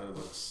live in Canada?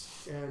 It's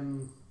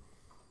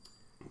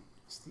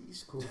the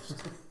East Coast.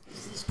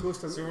 It's the East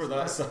Coast. It's over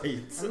that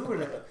side. I know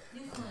where it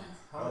Newfoundland.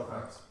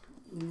 Halifax,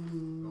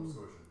 Nova is.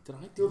 Scotia. Did I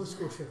do Nova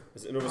Scotia.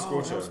 Is it Nova Oh,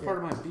 Scotia? that was part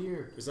of my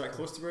beard. Was that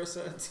close to where I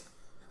said?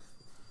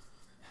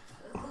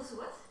 Close to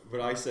what?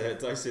 Where I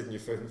said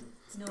Newfoundland.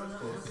 No, not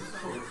close to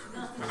side.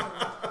 Not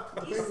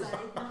close. East side,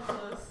 not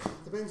close.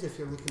 Depends if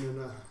you're looking in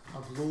a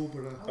globe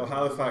or a... Oh,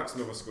 Halifax,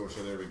 Nova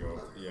Scotia, there we go.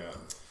 Yeah.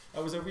 I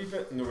was a wee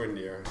bit nowhere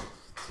near.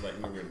 Like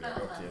nowhere near.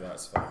 Okay,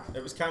 that's fine.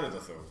 It was Canada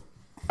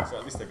though. So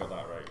at least I got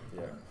that right,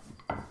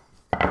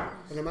 yeah.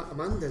 And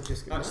Amanda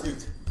just got Actually,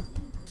 married.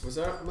 was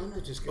that? Amanda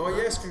just got Oh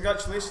married. yes,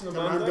 congratulations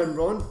Amanda. Amanda and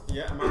Ron.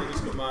 Yeah, Amanda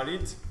just got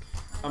married.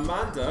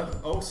 Amanda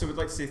also would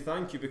like to say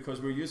thank you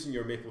because we're using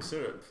your maple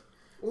syrup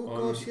Oh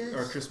on gosh, yes.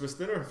 our Christmas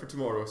dinner for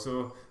tomorrow.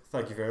 So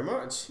thank you very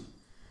much.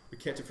 We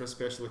kept it for a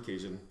special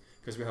occasion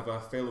because we have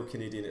a fellow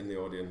Canadian in the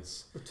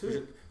audience. Or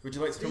two, Would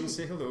you like to come and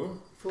say hello?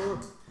 4.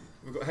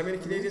 We've got how many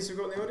Canadians have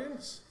we got in the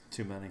audience?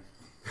 Too many.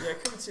 Yeah,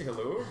 come and say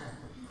hello.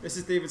 This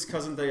is David's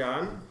cousin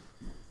Diane,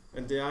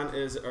 and Diane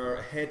is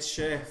our head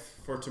chef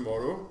for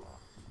tomorrow.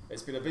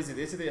 It's been a busy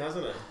day today,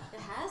 hasn't it? It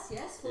has,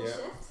 yes, full Yeah.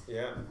 shift.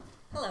 Yeah.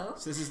 Hello.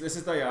 So this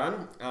is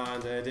Diane,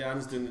 and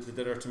Diane's doing the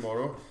dinner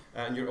tomorrow,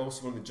 and you're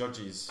also one of the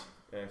judges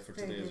for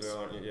Very today as good. well,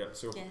 aren't you? Yeah.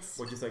 So Yes.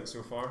 what do you think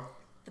so far?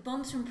 The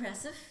bombs are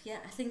impressive. Yeah,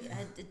 I think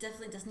it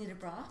definitely does need a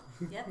bra.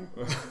 Yep.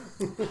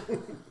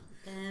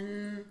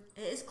 It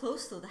is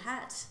close though. The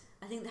hat.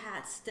 I think the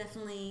hat's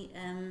definitely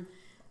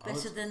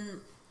better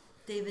than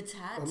David's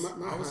hat. Well,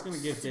 my I was going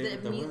to give It's a bit David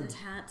of the win. mutant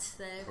hat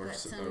there, Or,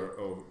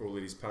 but old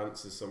lady's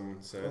pants, as someone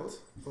said.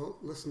 Well,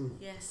 listen,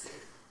 yes.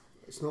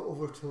 it's not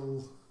over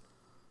till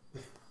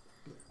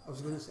I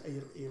was going to say,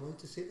 are you allowed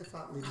to say the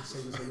fat lady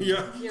signs in?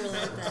 Yeah. You're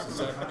allowed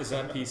that. Is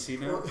that PC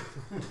now?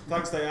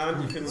 Thanks,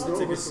 Diane. You can No,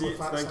 take a the seat.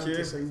 fat Thank Santa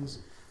you. signs.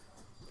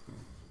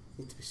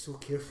 Need to be so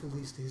careful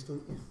these days,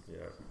 don't you?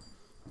 Yeah.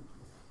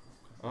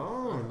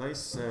 Oh,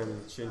 nice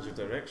change of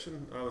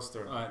direction,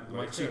 Alistair.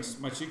 My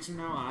cheeks are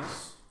now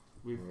eyes.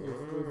 We've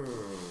Oh,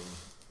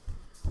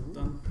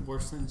 done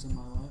worse things in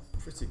my life.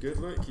 pretty good.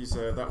 Look, he's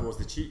that was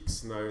the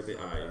cheeks, now the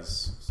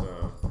eyes. So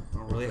I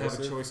don't really have a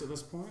impressive. choice at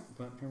this point,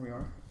 but here we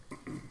are.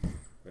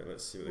 Right,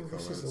 let's see what the Oh,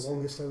 this comments. is the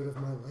longest hour of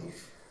my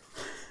life.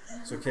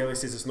 So Kelly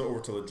says it's not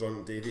over till the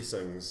drunk Davy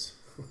sings.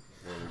 There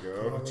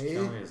we go. Which Kelly.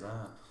 Kelly is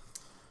that?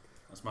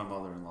 That's my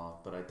mother-in-law,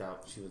 but I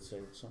doubt she would say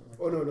something like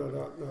Oh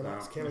no,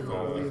 that's Kelly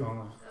Nicole.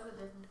 William.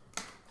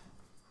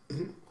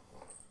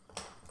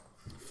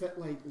 Fit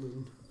like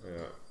loon.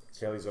 Yeah,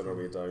 Kelly's on her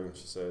way down.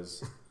 She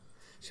says.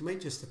 She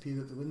might just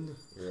appear at the window.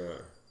 Yeah.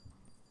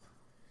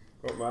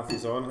 Got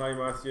Matthew's on. Hi,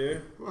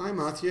 Matthew. Oh, hi,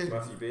 Matthew.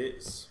 Matthew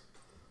Bates.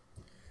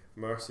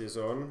 Marcy's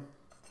on.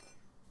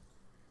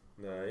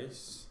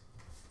 Nice.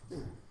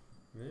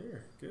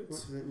 There, good. What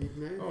does it need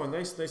now? Oh,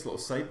 nice little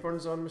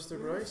sideburns on Mr.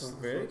 Bryce.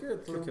 Very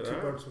good. Look at Two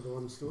that. birds with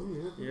one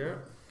stone, yeah. Yeah,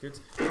 good.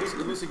 It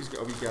looks like he's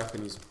got a wee gap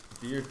in his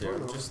beard there. Oh,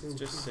 no,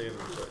 Just saying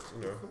that,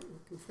 you know.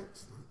 We can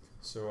fix that.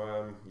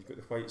 So you've got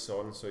the whites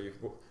on. So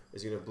you've got,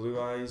 is he gonna have blue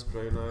eyes,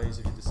 brown eyes?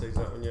 Have you decided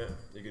that one yet?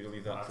 You're gonna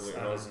leave that for later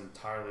that on. is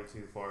entirely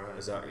too far ahead.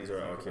 Is that for me is to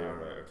right? think Okay, about.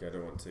 right. Okay, I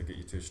don't want to get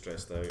you too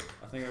stressed out.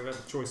 I think I've got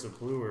the choice of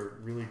blue or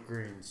really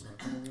green, so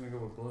I think I'm gonna go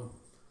with blue.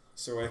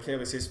 So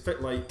Kelly says,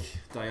 "Fit like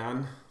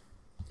Diane,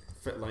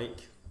 fit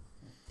like."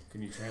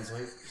 Can you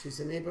translate? She's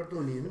an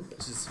Aberdonian.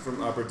 She's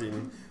from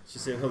Aberdeen.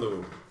 She's saying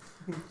hello.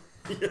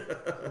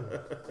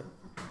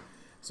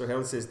 So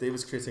Helen says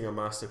David's creating a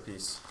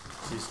masterpiece.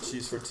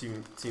 She's for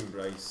Team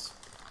Bryce.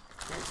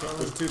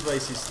 There's two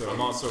Bryces though.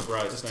 I'm also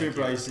Bryce. There's two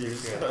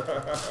Bryces.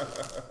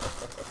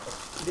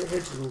 The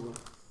original one.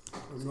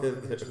 Or not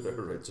the original.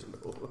 The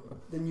original.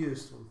 The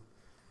newest one.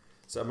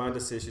 So Amanda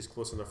says she's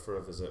close enough for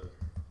a visit.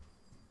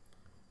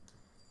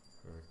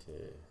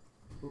 Okay.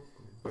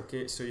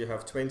 Okay, so you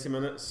have 20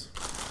 minutes.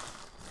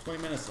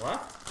 20 minutes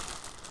left?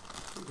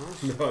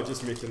 No,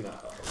 just making that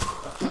up.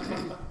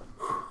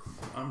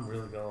 I'm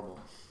really gullible.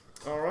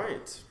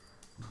 Alright.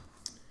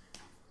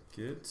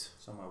 Good.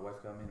 So my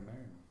wife got me to marry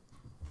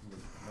me.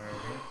 Marry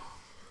her.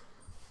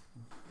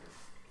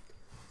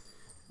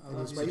 I And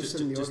love his you. wife's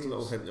in the Just a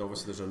little audience. hint,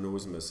 obviously there's a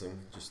nose missing.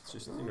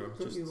 Just you know, Don't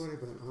just you worry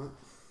about that.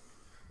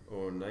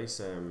 oh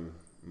nice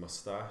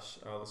moustache,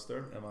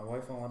 Alistair. Yeah, my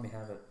wife won't let me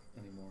have it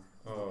anymore.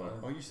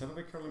 Oh, you still have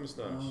a curly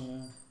moustache.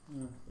 Oh,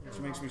 yeah.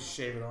 She makes me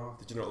shave it off.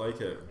 Did you not like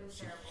it?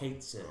 She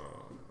hates it.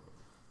 Oh.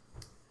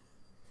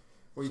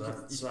 Well, you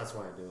So that's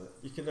why I do it.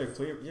 you can now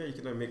play. Yeah, you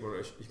can now make one.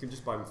 You can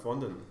just buy them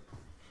fondant.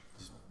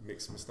 Just make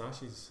some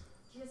moustaches.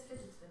 She has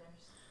fidget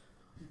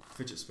spinners.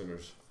 Fidget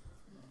spinners.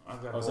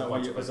 I've got Oh, a is whole that why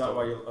bunch you? of Is that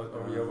why you? them.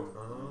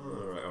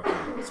 Oh, right.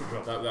 Okay. It's a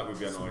real, That would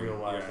be it's a annoying. real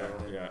Yeah,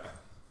 liability. yeah.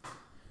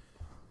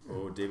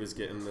 Oh, David's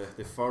getting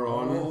the fur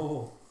on.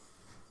 Oh.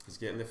 He's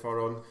getting the fur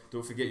on.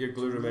 Don't forget your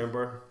glue.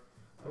 Remember.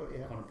 Oh,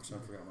 yeah.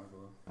 100% forgot my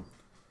glue.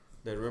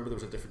 Now remember there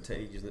was a different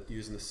technique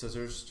using the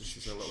scissors. Just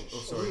using a little. Oh,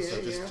 Oh, sorry. yeah, So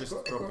yeah, just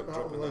I've drop got it. that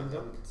Drop it. lined That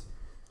up. hint.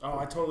 Oh,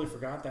 I totally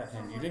forgot that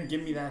hint. You didn't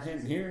give me that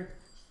hint here.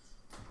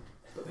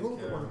 But we've all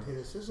got one pair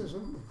of scissors,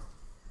 haven't we?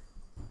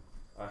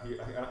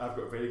 I've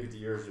got very good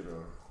ears, you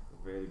know.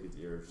 Very good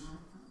ears.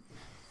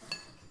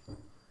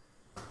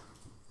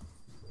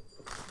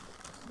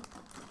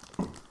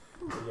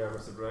 Yeah,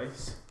 Mr.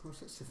 Bryce. Of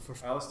course, it's the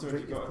first Alistair, have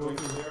you got a drink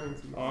in here?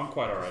 Oh, I'm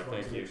quite alright, Just want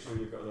thank to you. make sure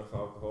you've got enough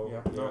alcohol.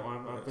 Yeah, no,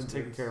 I've been that's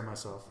taking good. care of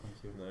myself. Thank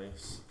you.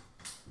 Nice.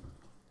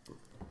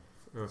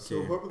 Okay.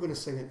 So what we're going to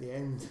sing at the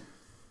end?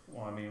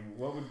 Well, I mean,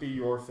 what would be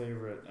your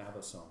favorite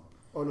ABBA song?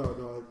 Oh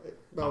no.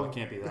 Well, it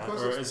can't be that.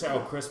 because Or it's- it's a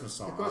Christmas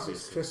song, Because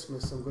it's obviously.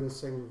 Christmas, I'm going to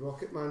sing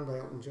Rocket Man by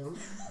Elton John.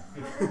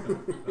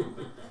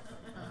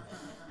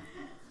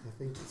 I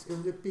think it's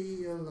going to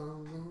be a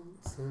long, long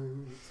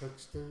time.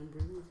 Touchdown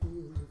brings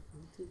me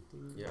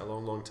Yeah, a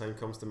long time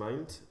comes to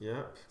mind.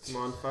 Yep. Come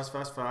on, fast.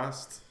 I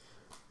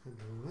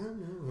know.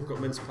 We've got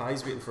mince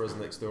pies waiting for us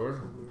next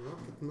door. I'm a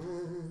rocket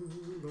man.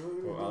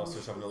 Oh,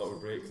 Alistair's having a little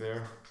break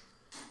there.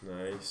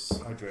 Nice.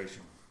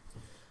 Hydration.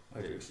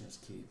 Hydration is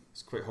key.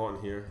 It's quite hot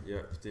in here.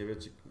 Yep,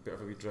 David, you better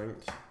have a wee drink.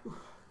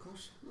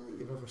 Gosh, I don't think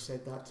you've ever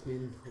said that to me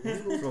in a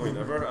long, long Probably time.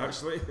 never,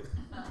 actually.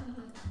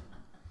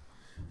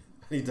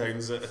 He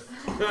downs it.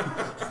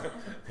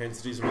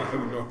 Hence the reason why I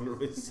would not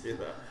normally say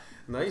that.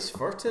 Nice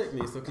fur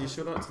technique, though. Can you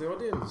show that to the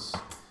audience?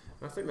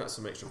 I think that's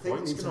some extra I think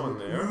points we need going on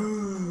to- there.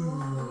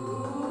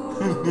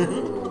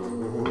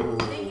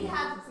 I think he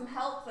had some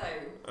help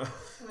though.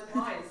 Some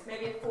advice.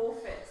 Maybe a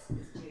forfeit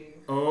is due.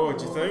 Oh,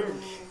 do you think?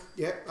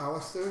 Yep,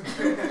 Alistair.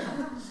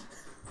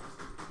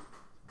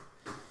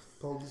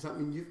 Paul, does that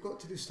mean you've got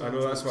to do I stuff?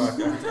 know, that's why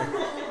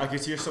I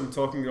could hear some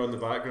talking on the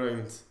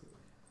background.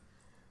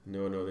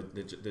 No,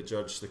 the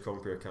judge, the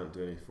compere can't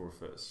do any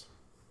forfeits.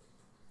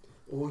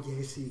 Oh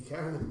yes, he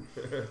can.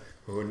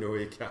 Oh no,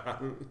 he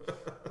can't.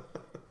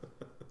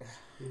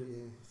 Oh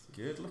yes.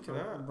 Good, look at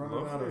that. Running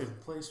out Lovely.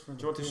 of place for.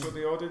 Do you want to show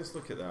the audience?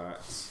 Look at that.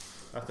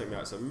 I think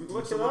that's a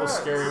look It's at a little that.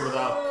 scary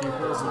without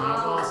pupils and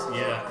eyeballs.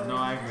 Yeah, no,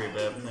 I agree,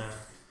 babe. Nah.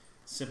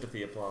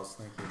 Sympathy applause,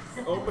 thank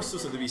you. It almost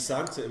looks like the wee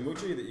Santa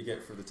emoji that you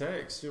get for the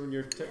text. You know when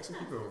you're texting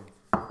people.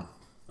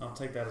 I'll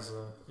take that as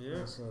a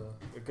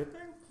good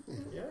thing.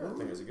 Yeah, I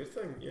think it's a good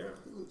thing. Yeah.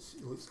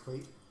 It looks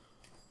quite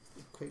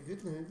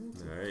good now,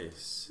 doesn't it?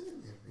 Nice.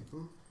 There we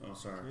go. Oh,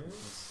 sorry.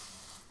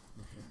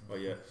 Yeah. Oh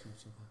yeah.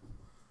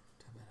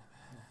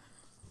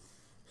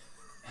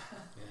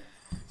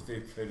 He's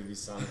very proud to be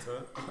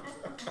Santa.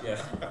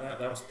 Yeah, that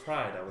was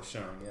pride I was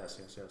showing. Yes.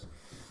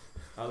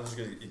 Alex is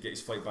going to get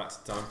his flight back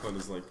to Tampa and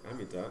he's like, I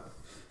made that.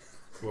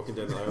 Walking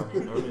down the aisle, I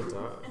made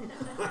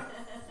that.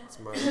 It's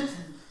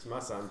my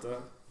Santa.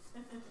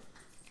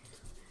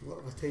 A lot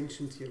of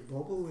attention to your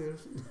bobble there,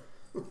 isn't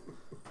it?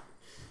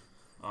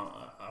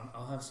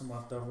 I'll have some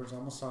leftovers.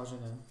 I'll massage it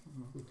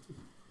in.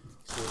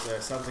 So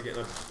is Santa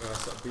getting a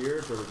sort of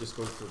beard, or we're just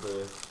going for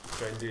the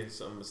trendy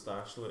sort of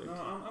moustache look? No,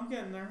 I'm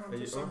getting there.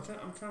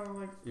 I'm trying to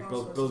like. You're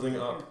process building it.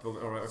 it up.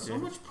 Alright, okay. So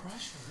much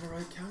pressure.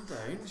 Alright, calm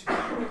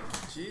down.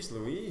 Jeez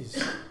Louise.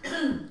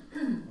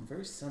 I'm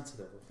very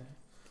sensitive. Okay.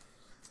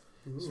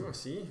 So I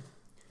see.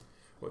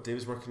 What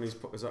Dave's working on his,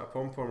 is that a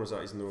pom-pom or is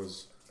that his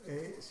nose?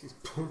 It's his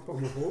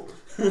pom-pom of hope.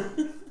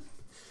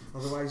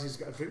 Otherwise he's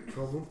got a drink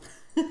problem.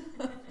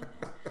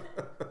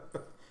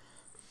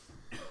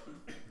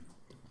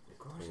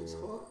 Gosh, it's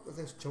hot with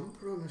this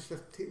jumper on. I should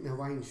have taken the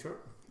Hawaiian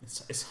shirt.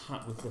 It's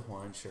hot with the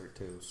Hawaiian shirt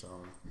too. So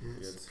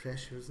It's Good. the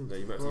pressure, isn't No, it?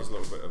 you might have to use a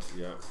little bit of,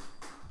 yeah.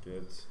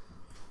 Good.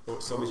 Oh,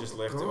 somebody's just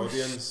left the Gosh,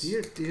 audience.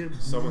 Dear.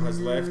 Someone has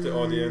left the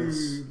audience.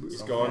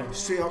 He's gone.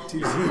 Straight up to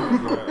you.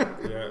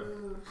 Yeah.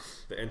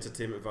 The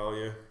entertainment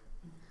value.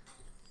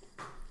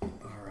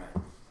 alright.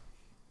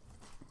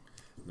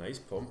 Nice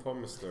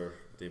pom-pom, Mr.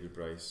 David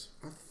Bryce.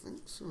 I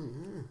think so,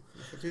 yeah.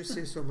 If I do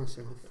say so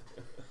myself.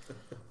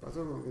 I don't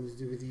know what I'm going to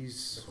do with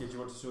these. Okay, do you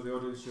want to show the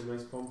audience your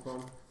nice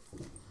pom-pom?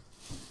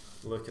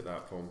 Look at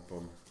that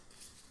pom-pom.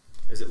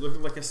 Is it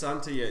looking like a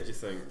Santa yet, do you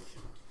think?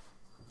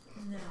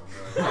 No.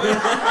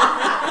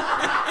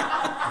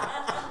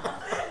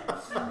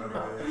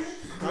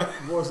 That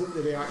wasn't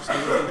the reaction I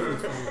was looking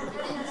for.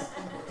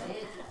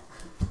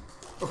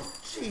 Oh,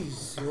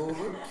 jeez, look.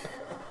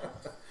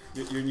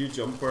 Your new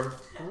jumper.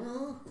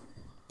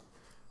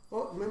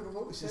 Oh, remember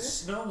what we said? It's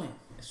snowing.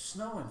 It's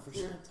snowing for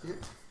Santa. Yep.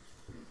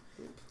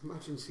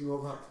 Imagine seeing all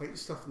that white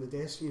stuff on the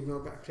desk and you've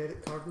not got a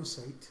credit card in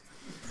sight.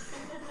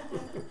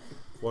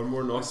 One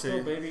more I spill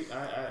naughty. baby.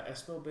 I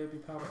spill baby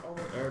powder all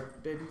the or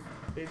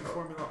baby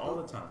formula all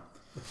the time.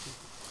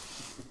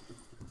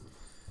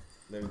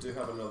 Now we do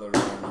have another. I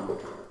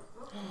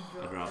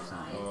dropped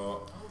something.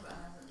 Oh,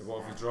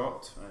 what have you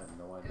dropped? I have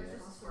no idea.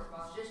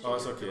 Oh,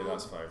 it's okay.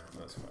 That's fine.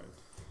 That's fine.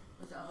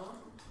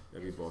 A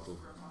wee bottle.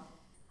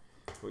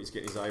 What, he's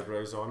getting his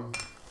eyebrows on.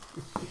 I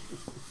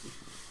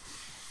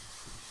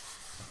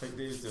think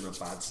Dave's doing a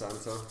bad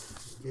Santa.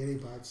 Very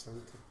bad Santa.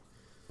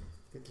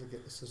 Get to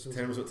get the scissors.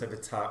 Tell us what type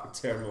of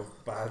term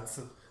of bad.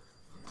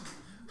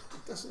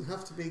 It doesn't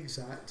have to be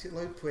exact. It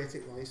allowed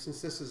poetic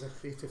license. This is a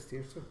creative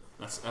theatre.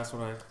 That's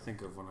what I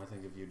think of when I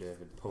think of you,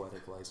 David.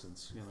 Poetic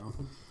license, you know.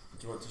 Do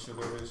you want to show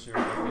the audience your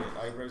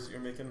eyebrows that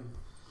you're making?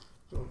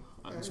 So,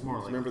 It's more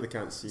like Remember they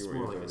can't see it's what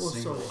more you're like a doing.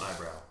 single sorry.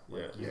 eyebrow.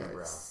 Like Yeah.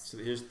 unibrow. So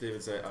here's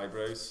David's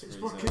eyebrows. it's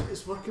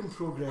Here's, work in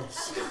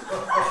progress.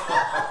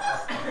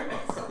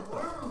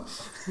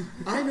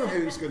 I know how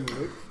it's going to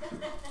look.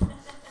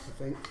 I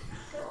think.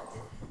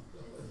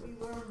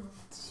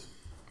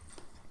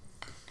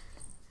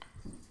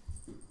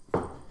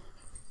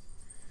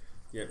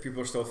 Yeah,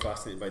 people are still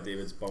fascinated by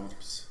David's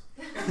bumps.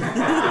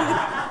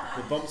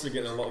 The bumps are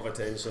getting a lot of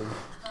attention.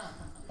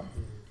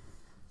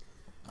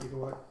 You know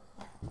what?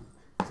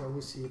 As I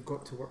always say, you've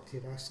got to work to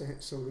your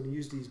assets, so I'm going to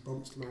use these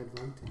bumps to my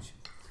advantage.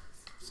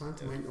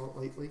 Santa might not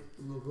like a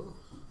little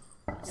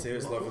bit.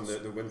 Sarah's loving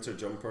the winter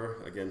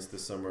jumper against the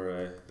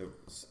summer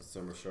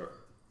summer shirt.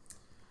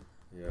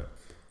 Yeah.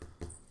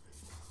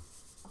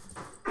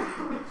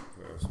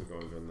 What else we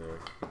got on there?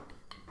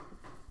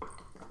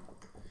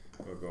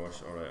 Oh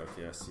gosh, alright,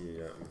 okay, I see,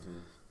 yeah.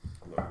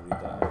 I'm not going to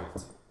read that out.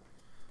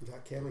 Is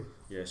that Kelly?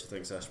 Yeah, she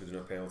thinks I should be doing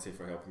a penalty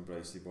for helping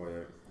Brycey boy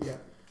out. Yeah.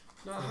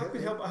 No, I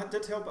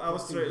did help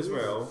Alistair out as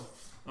well.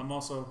 I'm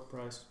also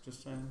Bryce,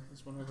 just saying,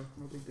 it's whatever,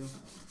 no big deal.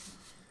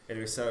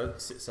 Anyway,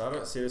 Sarah's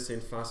saying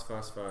fast.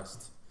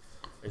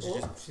 And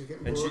She's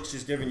getting bored.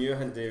 she's giving you a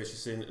hint, David.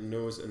 She's saying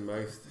nose and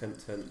mouth,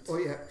 hint. Oh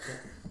yeah.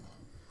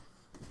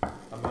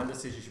 Amanda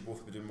says you should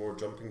both be doing more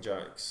jumping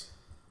jacks.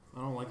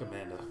 I don't like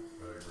Amanda.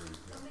 I agree.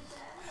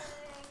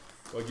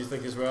 What do you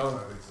think as well?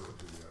 I think so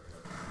too,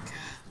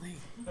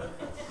 yeah.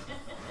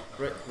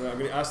 Right, I'm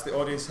going to ask the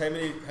audience how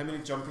many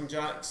jumping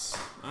jacks.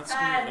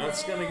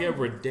 That's gonna get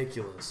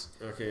ridiculous.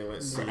 Okay,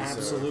 let's see. For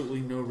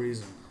absolutely no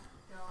reason.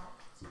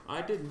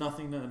 I did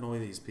nothing to annoy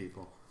these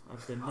people.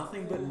 I've been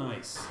nothing but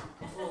nice.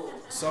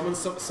 Someone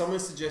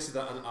suggested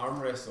that an arm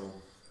wrestle.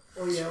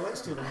 Oh yeah,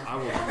 let's do that. I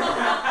will.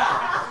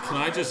 Can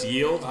I just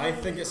yield? I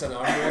think it's an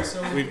arm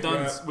wrestle. We've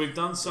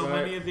done so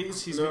many of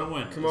these. He's gonna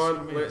win. Come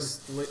on, let's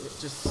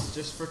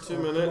just for 2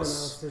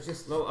 minutes. Come on,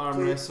 just little arm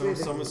wrestle.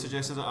 Someone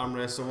suggested an arm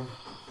wrestle.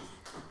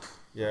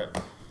 Yeah,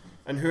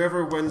 and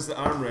whoever wins the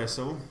arm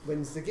wrestle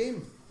wins the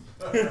game.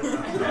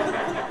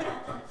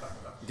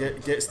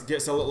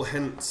 gets a little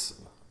hint.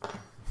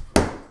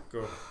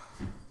 Go.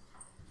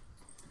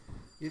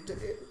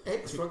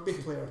 Ex-rugby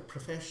player,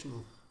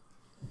 professional.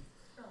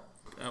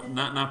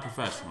 Not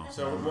professional.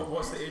 So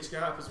what's the age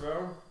gap as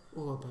well?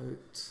 Oh, about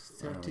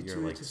 32 you're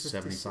like to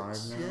 75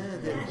 56. now? Yeah,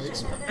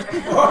 thereabouts.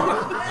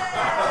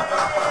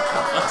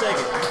 I'll take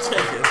it.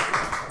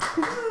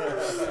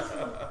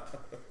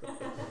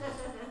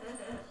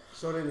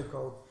 Sorry,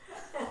 Nicole.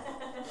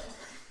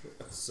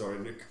 Sorry,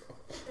 Nicole.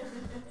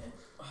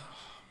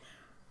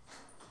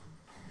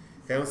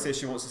 Helen says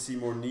she wants to see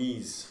more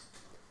knees.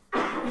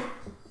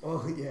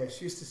 Oh yeah,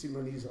 she used to see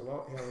my knees a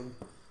lot, Helen.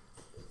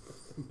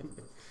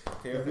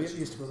 Okay, Yeah, we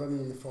used to go running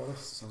in the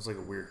forest. Sounds like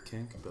a weird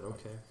kink, but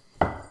okay.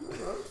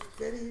 No, it's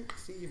very.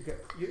 See, you've got.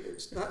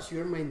 That's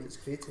your mind that's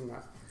creating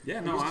that. Yeah,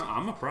 no,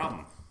 I'm a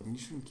problem. You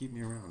shouldn't keep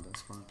me around.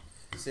 That's fine.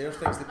 Sarah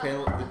thinks the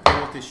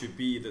penalty should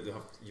be that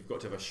you've got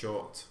to have a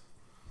shot.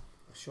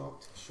 A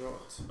shot.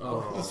 Shot.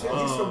 He's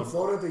from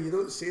Florida. You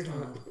don't say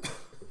that.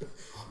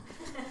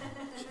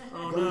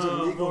 Oh Guns are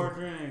no, legal. more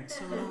drinks.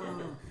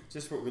 Oh.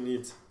 Just what we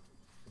need.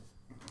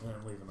 I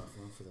didn't leave enough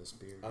room for this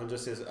beer. Alan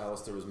just says that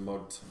Alistair was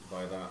mugged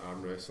by that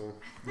arm wrestle.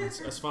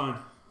 That's fine.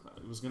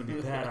 It was going to be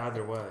bad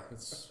either way.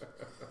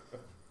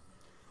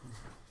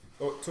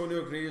 Oh, Tony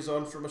O'Gree is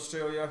on from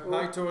Australia. Oh,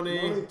 Hi, Tony.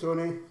 Morning,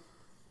 Tony.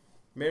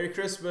 Merry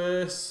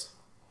Christmas.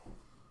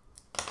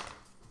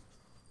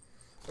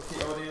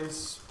 Okay,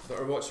 audience that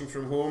are watching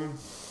from home,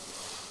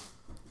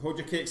 hold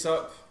your cakes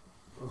up.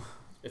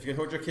 If you can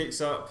hold your cakes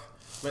up,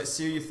 let's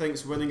see who you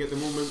think's winning at the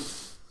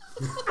moment.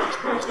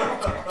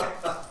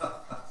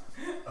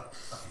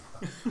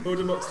 Hold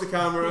them up to the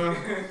camera.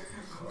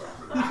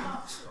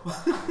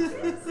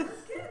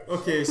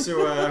 Okay,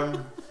 so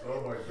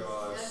Oh my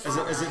gosh.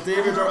 is it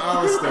David or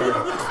Alistair?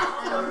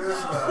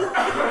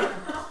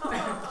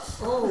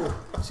 Oh,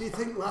 so you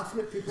think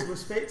laughing at people with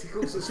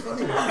spectacles is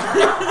funny?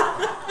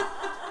 Not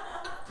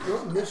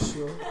in this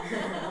show.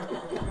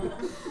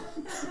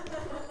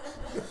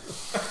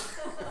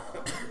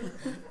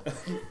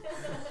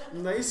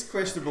 Nice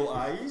questionable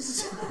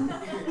eyes.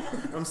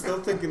 I'm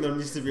still thinking there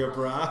needs to be a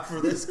bra for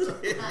this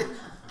game.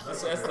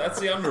 That's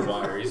the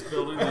underwire. He's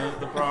building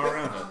the bra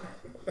around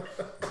it.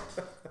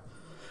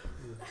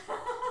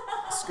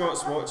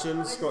 Scott's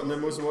watching. Scott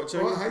Nimmo's watching.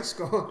 Oh, hi,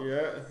 Scott.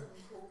 Yeah.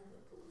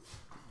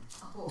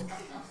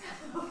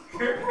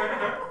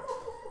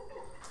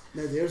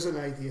 Now there's an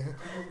idea.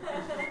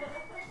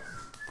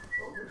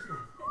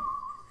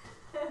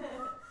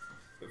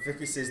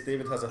 Vicky says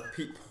David has a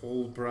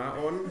peephole bra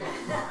on.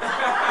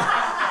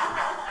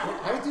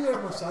 I do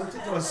have my Santa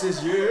Claus. This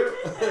is you.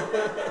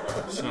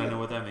 Should I know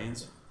what that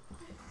means?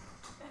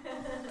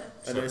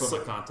 Should And I put so-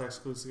 my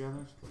context clues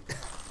together?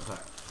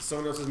 Okay.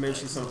 Someone else has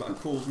mentioned something about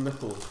a cold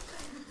nipple.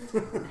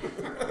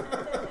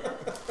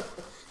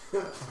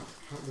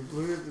 The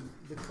blue,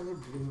 the colour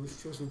blue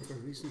was chosen for a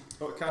reason.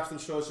 Oh, Catherine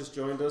Shaw's just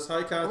joined us.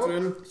 Hi,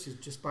 Catherine. Oh, she's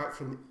just back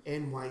from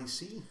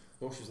NYC.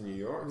 Oh, she's in New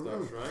York.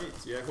 That's right.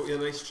 Yeah, hope you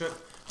had a nice trip.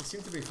 It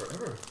seemed to be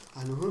forever.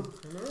 I know.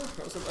 I know.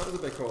 That was a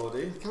big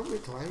holiday. I can't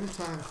wait till I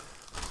retire.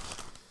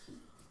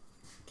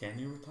 Can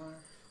you retire?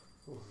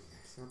 Oh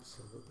yes,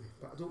 absolutely.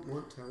 But I don't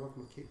want to. I love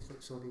my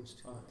CakeFlix audience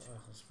too much.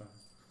 That's fine.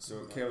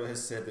 So Kelly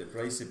has said that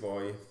Brycey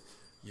boy,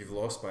 you've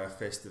lost by a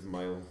festive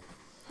mile.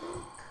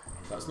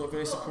 That's not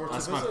very supportive.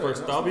 That's is my it?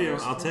 first That's W. not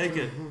very I'll take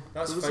it.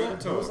 That's Who was fine,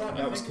 that? Tom. Who was that?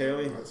 That was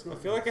Kelly. That's I not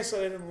feel like I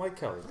said I didn't like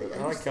Kelly, but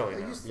I like Kelly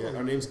now. Yeah,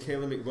 her name's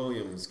Kelly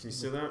McWilliams. Can you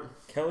say that?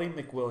 Kelly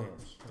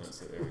McWilliams.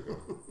 That's it. There we go.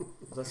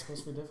 Is that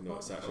supposed to be difficult? No,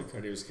 it's actually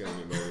her name's Kelly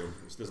McWilliams.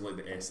 She doesn't like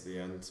the S at the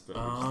end, but Oh,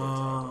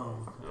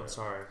 I'm I'm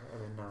sorry. I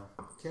didn't know.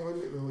 Kelly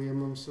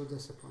McWilliam, I'm so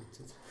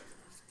disappointed.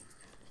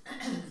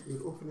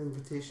 Your open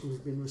invitation has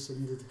been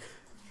rescinded.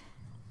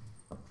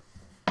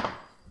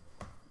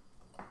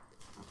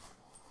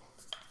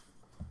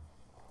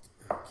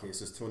 Okay,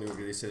 so Tony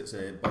O'Grady said it's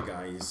bug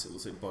eyes. It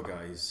looks like bug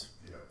eyes.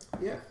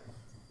 Yeah.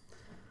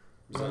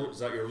 Yeah. Is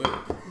that your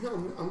look? No,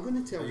 I'm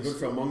going to tell Are you the going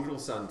for a story. mongrel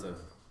Santa?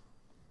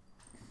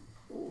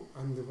 Oh,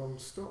 and the world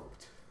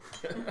stopped.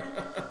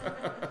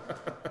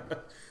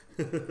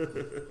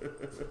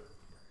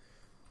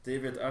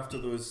 David, after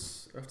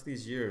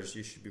these years,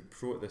 you should be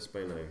pro at this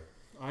by now.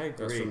 I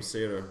That's agree. from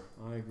Sarah.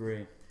 I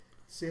agree.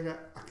 Sarah,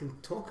 I can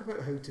talk about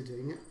how to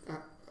doing it.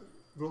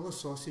 Roll a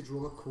sausage,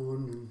 roll a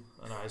cone,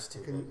 An eye's too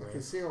and big, I can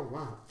right? say all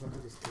that, but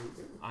I just can't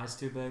do it. Eyes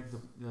too big.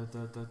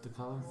 The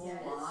color.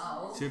 Yes.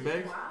 Wow. Too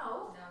big.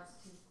 Wow.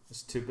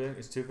 It's too big.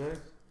 It's too big.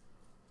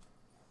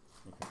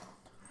 Okay.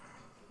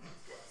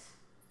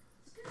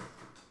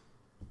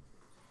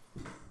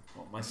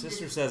 Well, my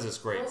sister says it's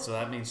great, so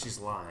that means she's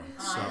lying.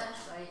 So.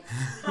 That's right.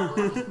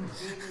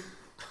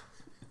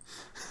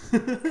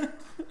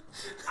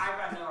 I've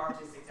got no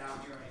artistic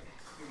talent. You're right.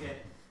 You're good.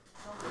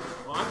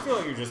 Well, I feel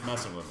like you're just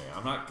messing with me.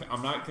 I'm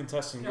not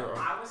contesting No, your.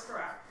 I was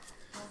correct.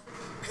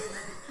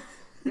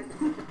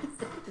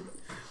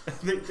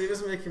 think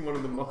David's making one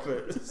of the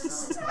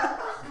Muppets.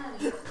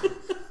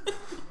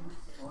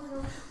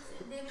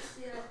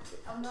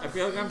 I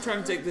feel like I'm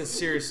trying to take this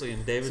seriously,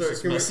 and David's Sorry,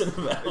 just can we- messing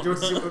about. Do you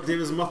want to see what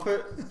David's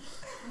Muppet?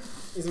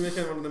 He's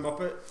making one of the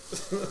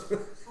Muppets.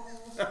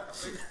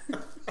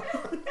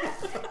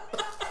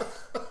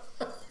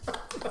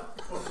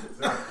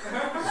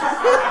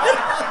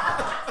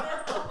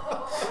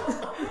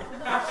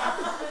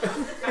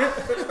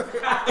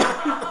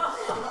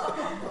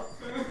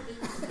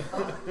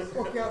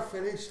 Okay, I've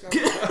finished. I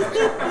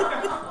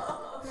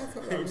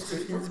thought that was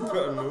He's good.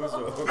 put a nose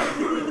on.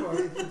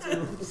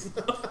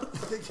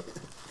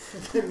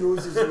 The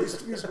nose is the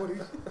least of his worries.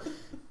 No, I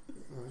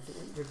don't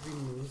like the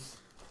green nose.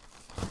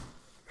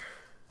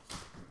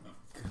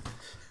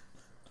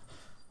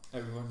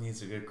 Everyone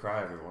needs a good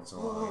cry every once in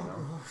a while,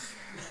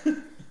 you know.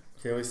 gosh.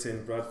 Kelly's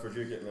saying, Bradford,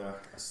 you're getting a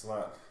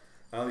slap.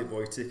 Ali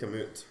boy, take him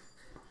out.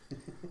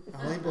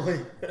 Ali boy.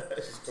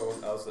 She's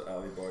called Alice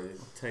Ali boy.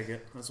 Take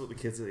it. That's what the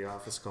kids at the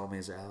office call me,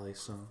 as Allie,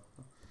 so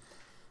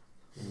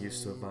I'm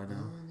used to it by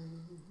now.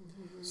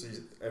 So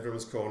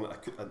everyone's calling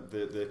it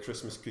the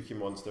Christmas cookie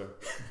monster.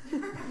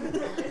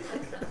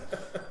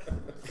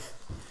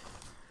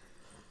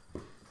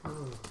 Oh,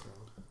 God.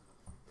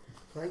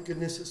 Thank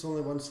goodness it's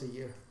only once a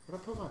year. But I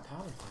put my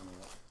powder thing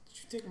away. Did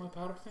you take my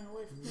powder thing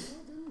away from me?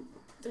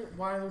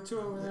 Why are there two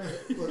over there?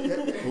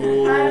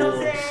 Oh,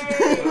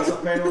 Penalty! that's a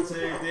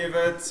penalty,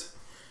 David.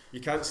 You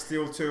can't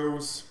steal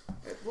tools.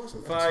 It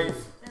wasn't Five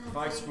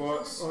Penalty.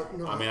 squats. Oh,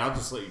 no, I mean, I'll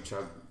just let you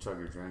chug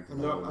your drink.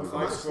 No, I'm,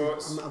 five actually-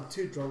 squats. I'm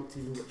too drunk to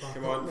even get back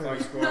Come up on, now.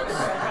 5 squats.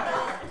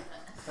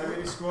 How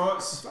many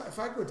squats? If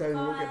I go down,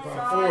 I won't get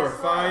back. 4,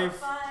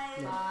 5,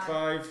 No.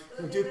 5.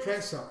 We'll do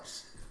press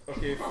ups.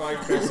 Okay, 5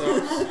 press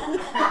ups.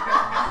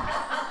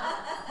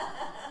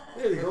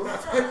 There we go.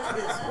 5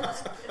 press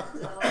ups.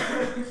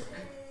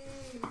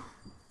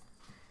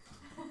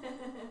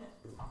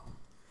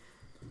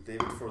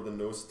 David for the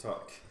nose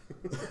tuck.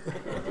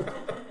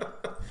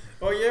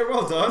 Oh yeah,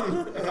 well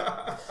done.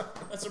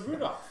 That's a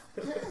Rudolph.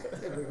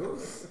 There we go.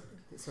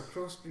 It's a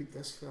crossbreed,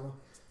 this fella.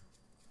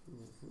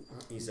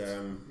 He's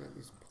that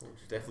needs polish.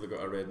 definitely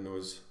got a red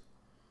nose.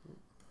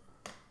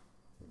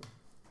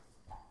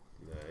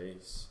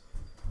 Nice.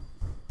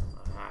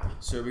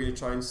 So are we going to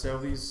try and sell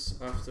these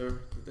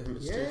after the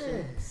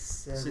demonstration?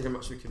 Yes. See how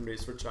much we can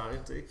raise for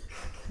charity.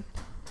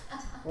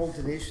 All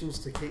donations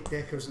to Cake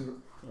Decorators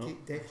and Oh.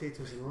 Cake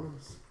Decorators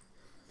Anonymous.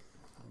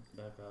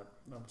 That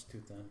was too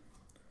thin.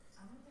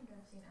 I don't think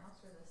I've seen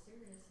Alistair this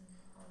serious in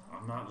a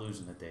while. I'm not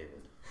losing to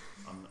David.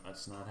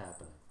 That's not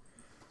happening.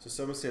 So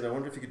someone said, I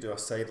wonder if you could do a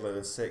sideline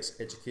and sex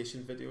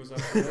education videos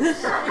after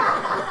this.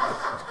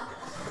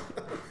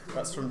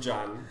 That's from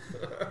Jan.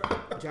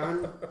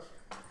 Jan,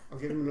 I'll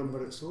give him a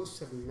number. It's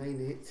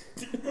 0798.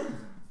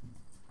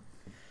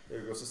 There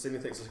we go. So Sydney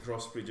thinks it's a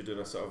crossbreed. You're doing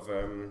a sort of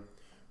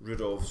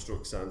Rudolph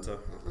stroke Santa.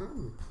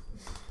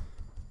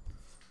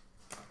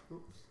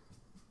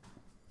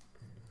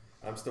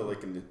 I'm still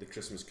liking the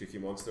Christmas cookie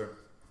monster.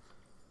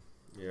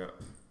 Yeah.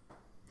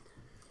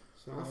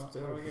 So How after,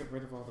 do I get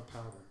rid of all the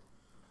powder?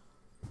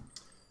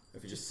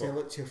 If you just sell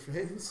it to your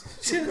friends.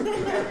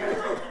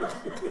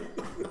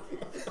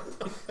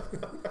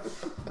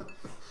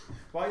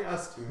 Why are you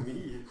asking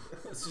me?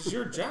 This is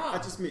your I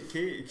job. just make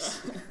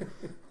cakes.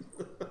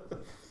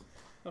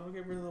 How do I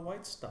get rid of the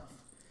white stuff?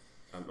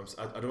 I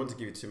don't want to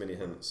give you too many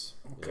hints.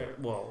 Okay. Yeah.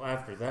 Well,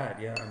 after that,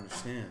 yeah, I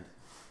understand.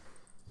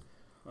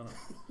 I don't-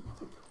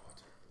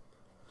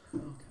 Okay.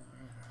 All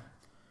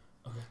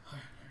right. Okay. All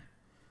right.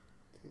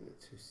 Take it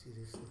too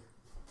seriously.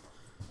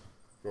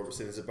 Robert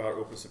said there's a bar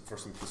open for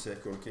some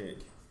Prosecco and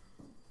cake.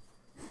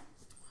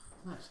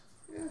 Nice.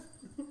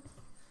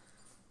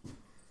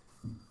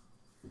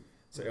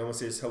 So Elma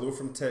says, hello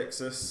from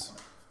Texas.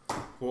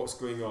 What's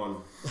going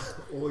on?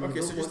 Oh, you Okay,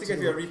 don't so just want to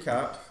give you a know.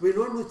 recap, We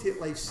normally take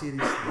life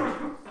seriously.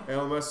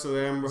 Elma, so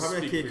we're having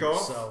Speak a cake for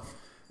off. yourself.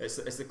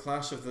 It's the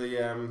clash of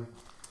the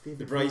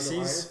David Bryces.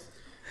 Goliath.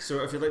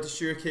 So if you'd like to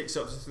share your cakes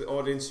up to the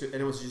audience,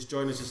 anyone who's just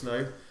joined us just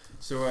now.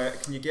 So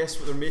can you guess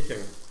what they're making?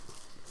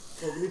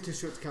 Well, we need to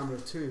show it to camera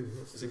 2.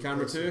 That's Is it the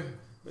camera question. 2?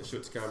 Let's show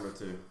it to camera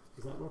 2.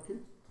 Is that working?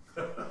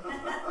 Yeah,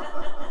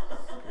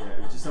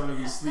 we're just having a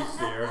wee sleep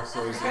there,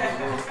 so we're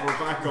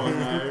back on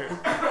now.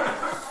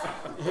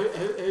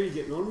 How are you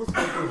getting on with it?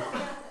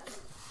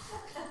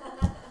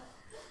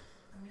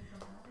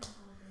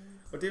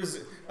 Oh, Dave's,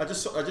 I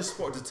just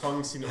spotted the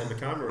tongue seen it on the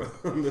camera.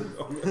 I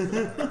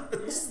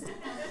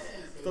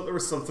thought there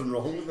was something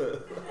wrong with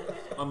it.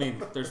 I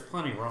mean, there's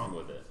plenty wrong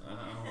with it. I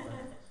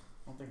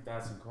don't think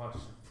that's in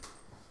question.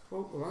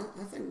 Well,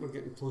 I think we're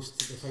getting close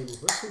to the final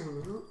whistle, are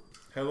we not?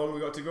 How long we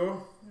got to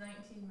go?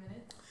 19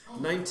 minutes.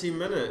 19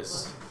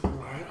 minutes. No,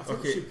 I think,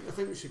 Okay. I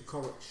think we should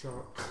call it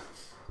short.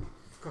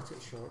 Cut it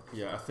short.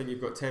 Yeah, I think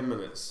you've got 10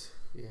 minutes.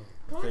 Yeah.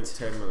 I think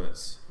 10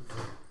 minutes.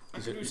 I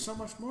Is could it- do so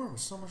much more with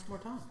so much more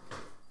time. And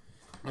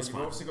That's you've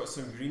fine. also got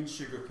some green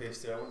sugar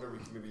paste there. I wonder if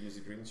we can maybe use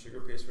the green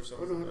sugar paste for Oh,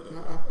 something. no, I don't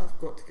no, know. I've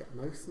got to get a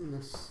mouth in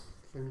this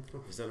thing.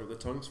 Is that what the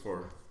tongue's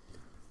for?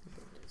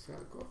 So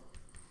I've got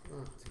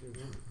to do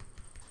that.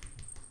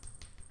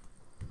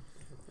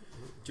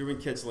 Do you know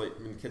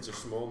when kids are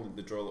small and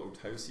they draw little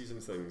houses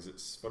and things?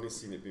 It's funny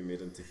seeing it being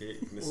made into cake.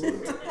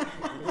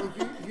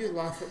 You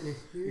laugh at me.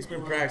 He's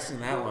been practicing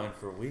that line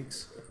for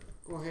weeks.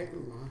 Go ahead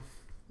and laugh.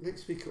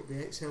 Next week it'll be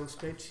Excel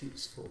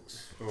spreadsheets,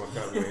 folks. Oh, I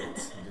can't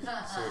wait.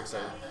 I'm so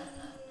excited.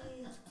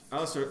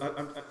 Alistair,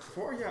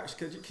 what are you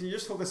actually? Can you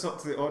just hold this up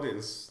to the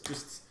audience?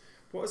 Just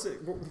what is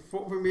it?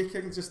 What we're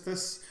making? Just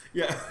this?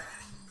 Yeah.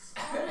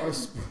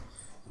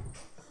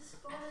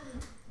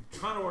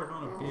 Trying to work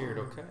on a beard,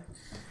 okay?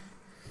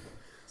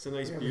 It's a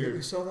nice yeah, beard.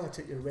 We saw that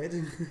at your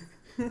wedding.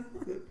 It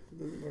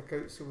didn't work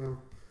out so well.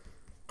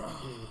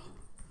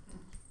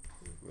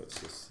 Let's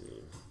just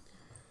see.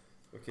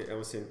 Okay, I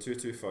was saying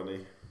too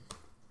funny.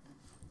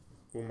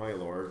 Oh my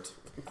lord.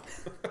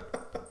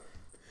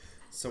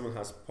 Someone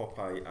has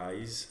Popeye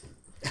eyes.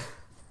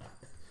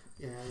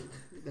 Yeah,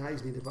 the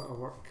eyes need a bit of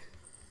work.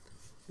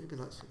 Maybe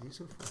that's what these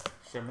are for.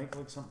 Should I make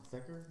like something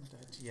thicker?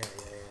 Yeah.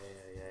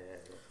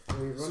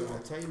 We run out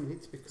of time, we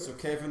need to be quick. So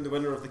Kevin, the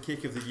winner of the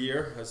Cake of the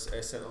Year, has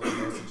sent a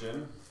little message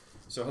in.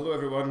 So hello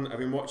everyone, I've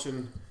been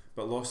watching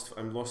but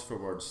I'm lost for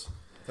words.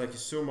 Thank you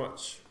so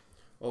much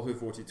all who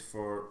voted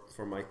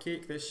for my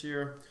cake this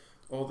year.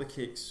 All the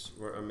cakes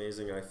were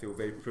amazing. I feel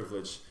very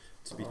privileged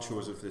to be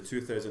chosen for the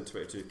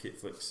 2022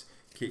 CakeFlix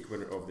Cake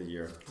Winner of the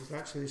Year.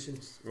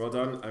 Congratulations. Well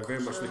done. I'm very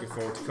much looking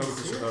forward to coming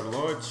to Shadar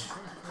Lodge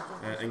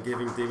and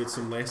giving David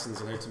some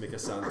lessons on how to make a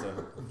Santa.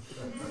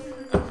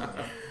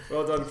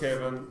 Well done,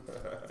 Kevin.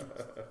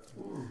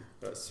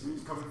 That's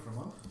Coming from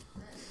one?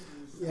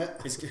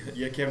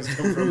 Yeah. Kevin's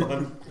come from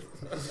one.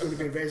 He's going to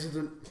be a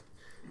resident.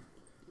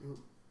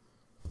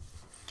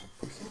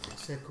 I think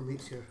Circle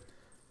makes your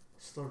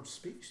third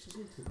speech,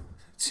 doesn't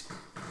it?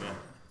 Yeah.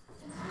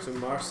 So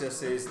Marcia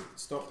says,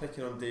 stop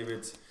picking on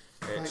David.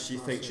 She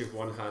thinks you've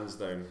won hands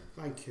down.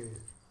 Thank you.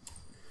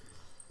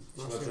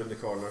 She lives around the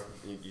corner.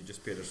 You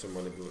just paid her some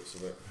money, by the looks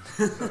of it.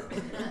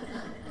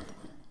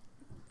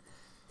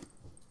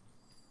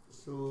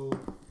 So,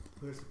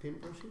 where's the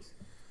paintbrushes?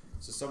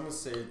 So someone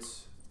said,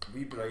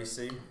 wee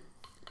Brycey,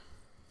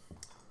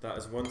 that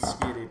is one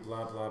scary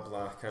blah blah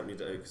blah, I can't read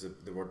it out because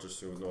the words are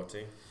so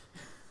naughty,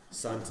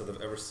 Santa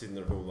they've ever seen in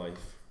their whole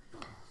life.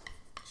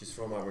 She's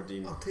from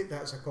Aberdeen. I'll take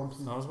that as a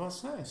compliment. I was about to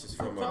say. She's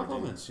from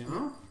compliments, Aberdeen.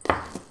 you know?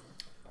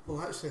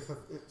 Well, actually,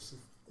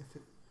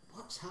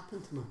 what's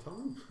happened to my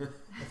tongue?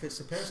 If it's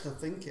the person I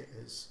think it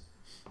is,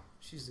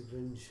 she's the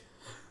Grinch.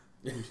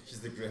 She's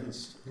the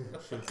Grinch. Yeah.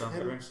 Should have done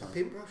the ring sign.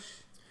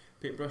 Paintbrush?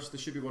 Paintbrush, there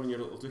should be one in your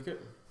little ticket.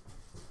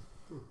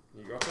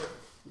 You got it?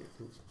 Yeah,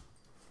 thanks.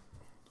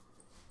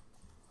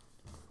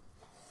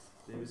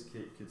 David's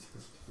cake could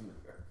have been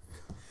there.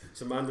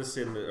 So Amanda's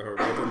saying that at her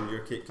wedding,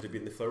 your cake could have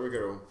been the flower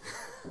girl.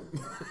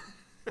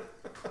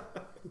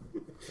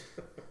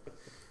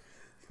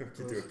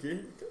 Okay.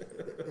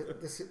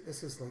 This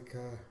is like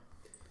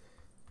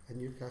a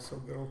Newcastle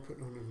girl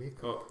putting on her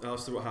makeup. Oh,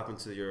 Alistair, what happened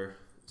to your...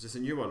 Is this a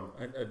new one?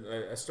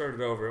 I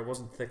started over. It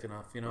wasn't thick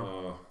enough, you know?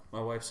 Oh.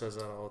 My wife says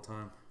that all the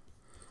time.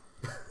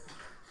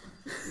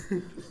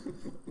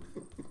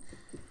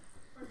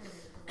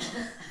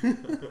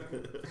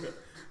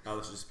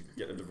 Alice just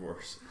getting a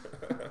divorce.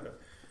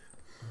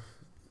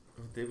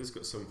 Oh, David's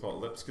got some hot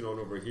lips going on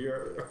over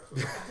here.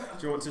 Do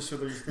you want to show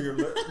your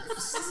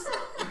lips?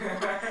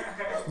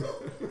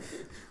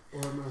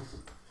 Or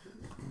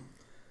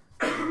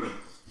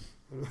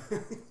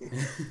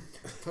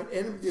for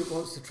anybody that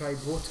wants to try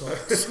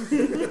Botox,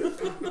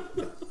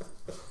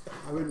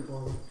 I wouldn't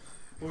bother.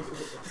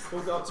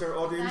 Hold it up to our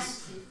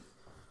audience.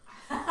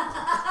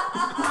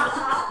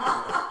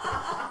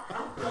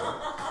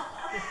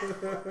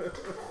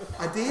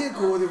 A day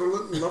ago they were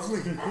looking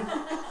lovely.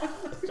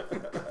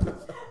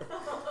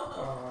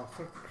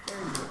 For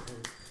crying out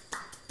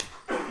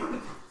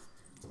loud.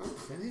 I'm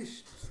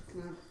finished.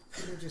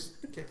 Can I just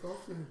kick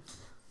off now?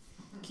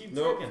 Keep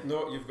No, drinking. no,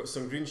 you've got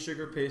some green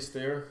sugar paste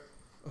there.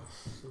 Oh,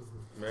 so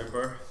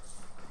Remember?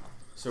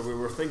 So we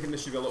were thinking there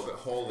should be a little bit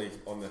holly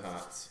on the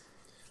hat,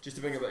 just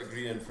to bring a bit of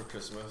green in for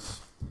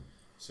Christmas.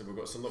 So we've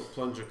got some little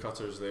plunger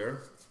cutters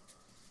there,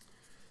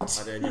 and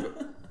then you've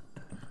got.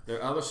 Now,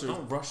 Alistair,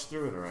 Don't rush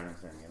through it or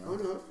anything, you know? Oh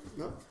no,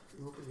 not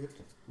good.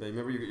 now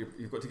remember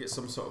you've got to get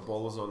some sort of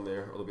balls on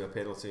there, or there'll be a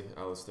penalty.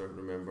 Alistair,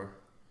 remember.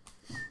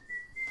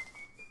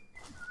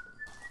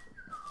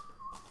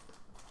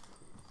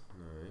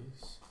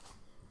 Nice.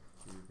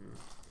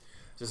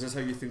 So is this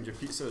how you themed your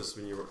pizzas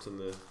when you worked in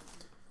the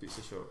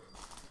pizza shop?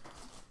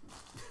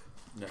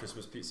 No.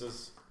 Christmas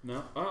pizzas?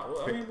 No.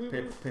 Well, I mean,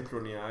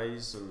 Pepperoni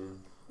eyes and...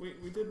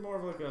 we did more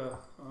of like a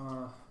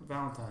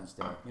Valentine's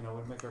Day. You know,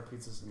 we'd make our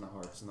pizzas in the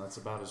hearts, and that's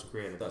about as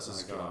creative That's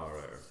as a I scar, got.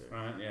 right? Okay.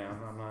 Right? Yeah,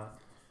 I'm not.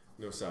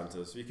 No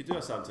Santas. You could do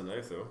a Santa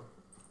now, though.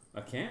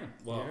 I can.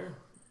 Well,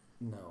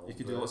 yeah. no. You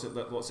could do lots of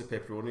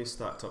pepperoni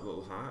stacked up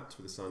little hat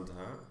with a Santa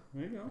hat.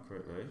 There you go.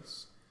 Quite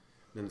nice.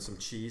 Then some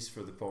cheese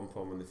for the pom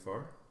pom and the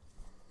fur.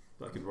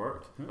 That could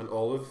work. Yeah. And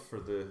olive for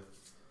the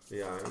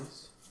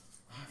eyes.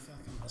 I feel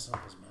like I'm messing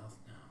up his mouth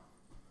now.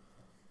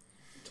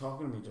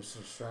 Talking to me just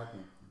distract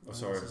me. Oh,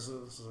 sorry. This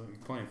is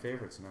you're playing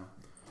favorites now.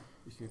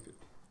 You can put.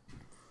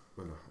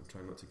 Well, no, I'm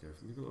trying not to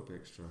give. Maybe a little bit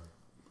extra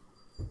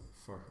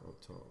fur on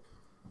top.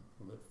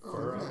 A bit Oh,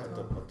 fur yeah. on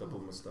A, it. a double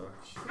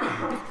moustache.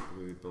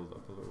 Really build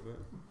up a little bit.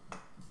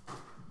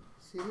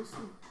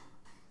 Seriously?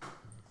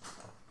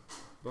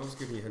 But I was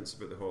giving you hints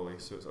about the holly,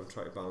 so I'm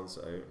trying to balance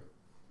it out.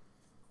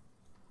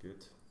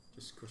 Good.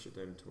 Just push it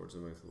down towards the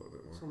mouth a little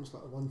bit more. It's almost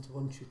like a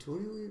one-to-one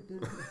tutorial you're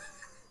doing.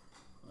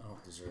 I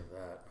don't deserve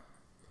that.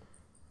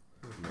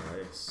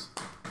 Nice.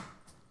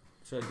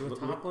 Should I do a Look-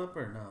 top lip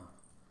or no?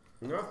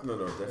 No,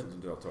 definitely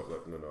do a top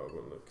lip. No, I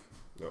won't look.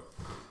 No.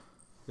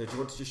 Now, do you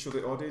want to just show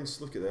the audience?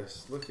 Look at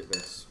this. Look at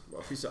this.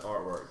 What a piece of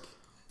artwork.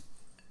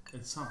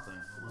 It's something.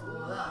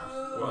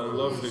 What a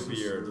lovely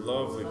beard.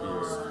 Lovely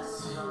beard.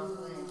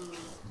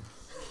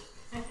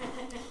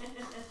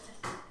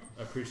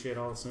 I appreciate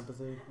all the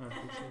sympathy. I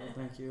appreciate it.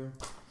 Thank you.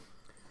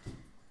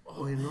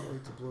 Oh, you're not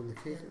allowed to blow in the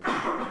cake.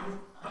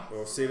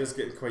 Well, Sarah's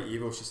getting quite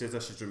evil. She says I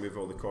should remove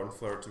all the corn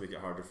flour to make it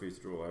harder for you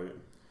to roll out.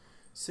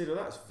 Sarah,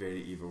 that's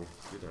very evil.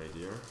 Good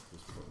idea.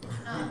 Just put that.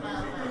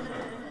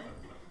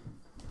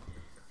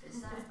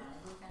 It's not bad,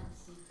 you can't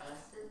see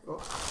past it. Oh.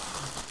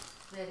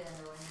 Very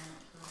annoying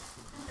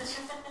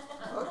actually.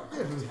 Oh,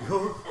 there we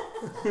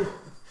go.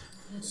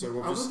 So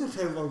we'll I just,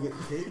 wonder how long it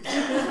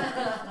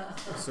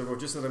takes. so we've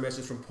just had a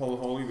message from Paul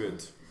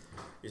Hollywood.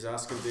 He's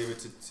asking David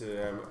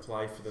to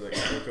apply for the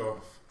next week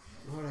off.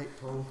 Alright,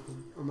 Paul.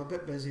 I'm a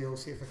bit busy. I'll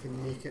see if I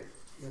can make it.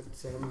 But,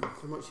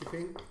 how much you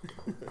paying?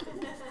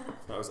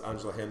 That was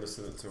Angela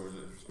Henderson that told us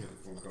it was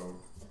a phone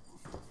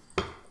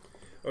call.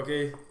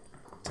 Okay,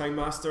 Time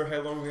Master,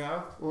 how long we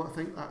have? Oh, I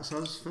think that's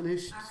us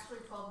finished. Actually,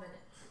 12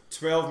 minutes.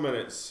 12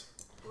 minutes.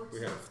 14.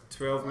 We have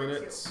 12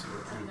 minutes.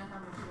 I don't know how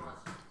much you want.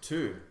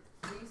 2.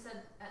 Well, you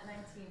said at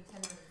 19,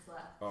 10 minutes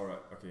left. Alright,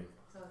 okay.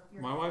 So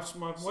you're My wife's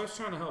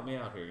trying to help me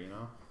out here, you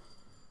know.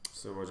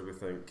 So what do we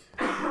think?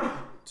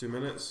 2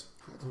 minutes?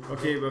 I don't know.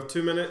 Okay, we have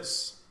 2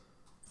 minutes.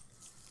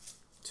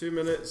 2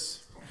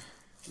 minutes.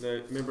 Now,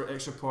 remember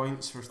extra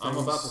points for things. I'm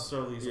about to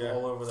throw these Yeah.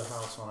 all over the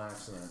house on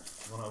accident.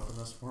 You want to open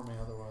this for me?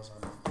 Otherwise, I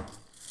don't.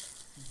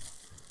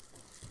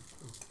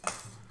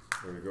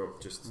 There we go.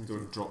 Just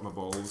don't drop my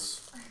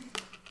balls.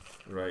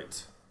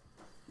 Right.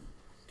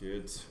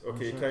 Good.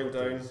 Okay,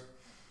 countdown.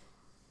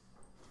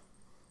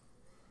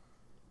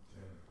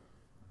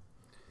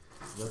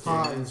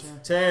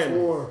 Five, 10,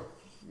 4,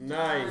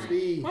 9,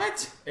 3,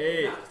 What?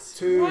 8,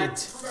 2, What?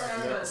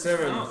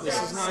 7, No,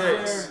 this is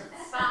not 6.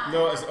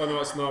 No,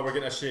 it's not. We're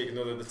getting a shake.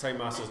 No, the Time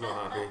Master's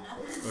not happy.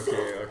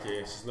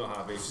 Okay, she's not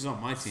happy. She's on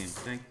my team.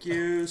 Thank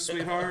you,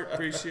 sweetheart.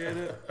 Appreciate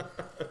it.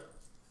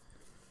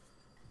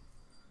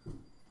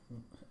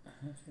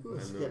 Oh,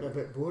 it's getting a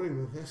bit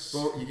boring with this.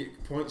 Well, you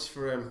get points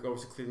for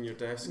obviously cleaning your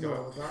desk no,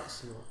 up.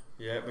 that's not.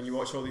 Yeah, when you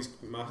watch all these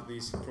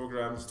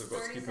programs, they've got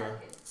to 30 keep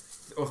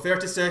seconds.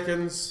 30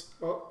 seconds.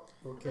 Oh,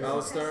 okay.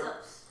 Alistair.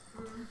 Press-ups.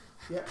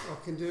 Yep,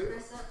 I can do it.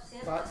 Press-ups,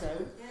 yeah. Back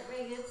down. Yeah,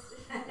 very good.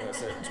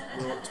 That's it.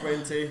 Roll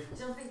 20.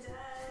 Jumping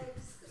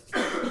jacks.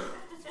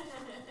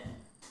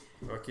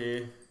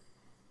 Okay.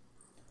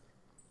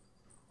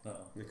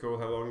 Uh-oh. Nicole,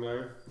 how long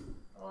now?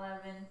 11,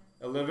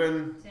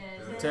 11,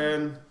 10,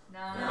 10,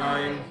 9,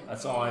 9,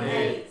 That's all I need.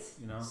 8,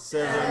 You know,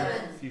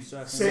 7, a few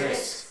seconds.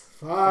 6,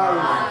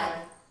 5,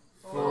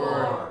 5,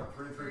 4,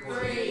 3,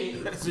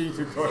 3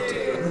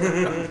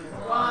 3/4.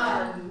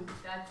 1.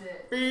 That's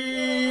it.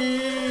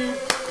 Beep.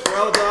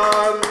 Well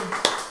done.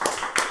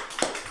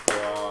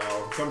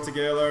 Wow. Come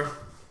together.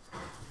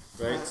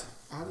 Right.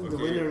 and the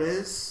Okay. winner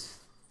is.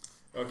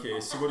 Okay,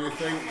 so what do you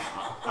think?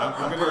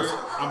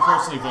 I'm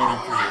personally voting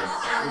for you.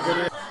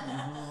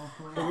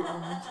 We're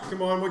gonna,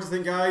 come on, what do you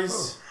think,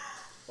 guys?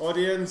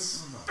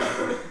 Audience?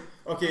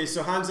 Okay,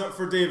 so hands up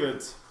for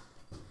David.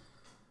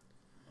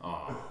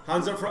 Oh.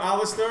 Hands up for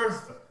Alistair.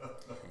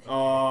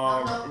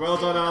 Oh, well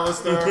done,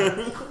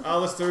 Alistair.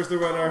 Alistair's the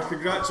winner.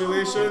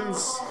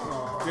 Congratulations.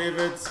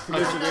 David,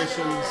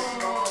 congratulations.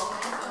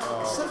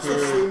 Oh, Such poor a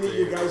shame that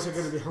you David. guys are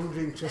going to be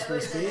hungry on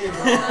Christmas Day.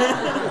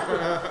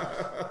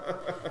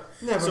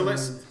 Never So mind.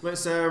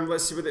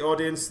 let's see what the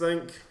audience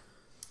think.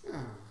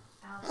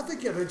 I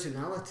think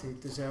originality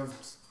deserved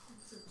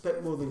a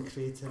bit more than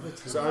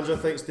creativity. So Angela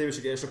thinks David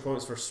should get extra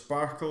points for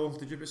sparkle.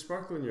 Did you put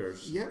sparkle in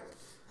yours? Yep.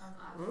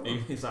 Oh.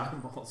 Amy's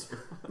eyeballs are.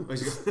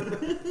 Where's he go?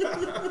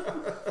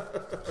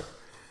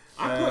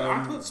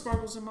 I put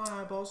sparkles in my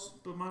eyeballs,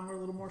 but mine were a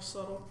little more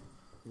subtle.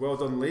 Well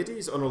done,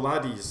 ladies. Oh no,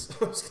 laddies.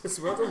 I was gonna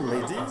say, well done,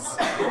 ladies.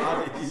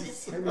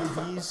 Laddies. How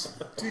many D's?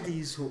 2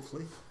 D's,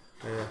 hopefully.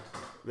 Yeah,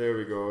 there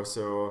we go.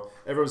 So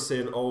everyone's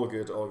saying all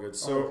good, all good.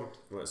 So All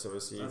let's have a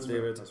see, That's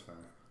David. That's fair.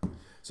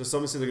 So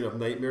someone said they're gonna have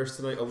nightmares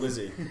tonight. Oh,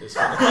 Lizzie. It's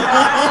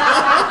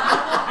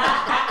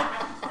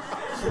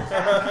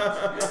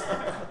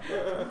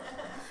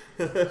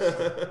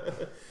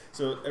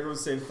so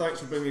everyone's saying thanks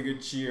for bringing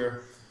good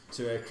cheer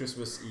to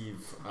Christmas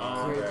Eve.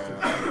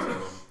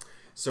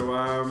 So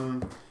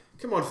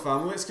come on,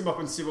 fam. Let's come up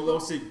and see. We'll all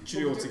say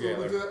cheerio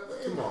together.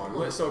 Come on,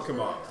 let's all come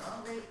up.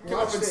 Come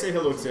up and say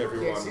hello to Yeah,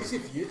 everyone. it's easy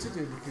for you to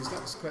do because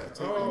that's quite a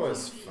tight Oh, one.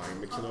 it's fine.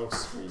 We can all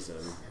squeeze in.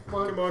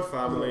 Well, Come on,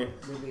 family.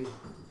 Maybe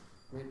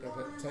might be a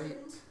bit tight.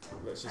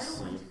 Let's I just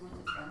don't want see. to go to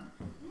the front.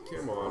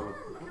 Come on.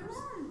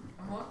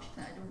 I'm watching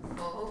it, I don't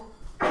follow.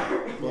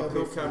 Well,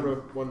 pull camera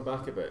one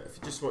back a bit. If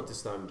you just want to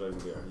stand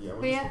round there. Yeah.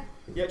 Where?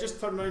 Yeah, just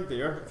turn round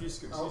there. If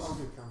you I'll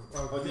do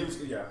camera. Oh, David's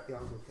good. Yeah. Yeah,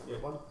 I'll do camera.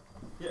 Yeah. One.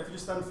 Yeah, if you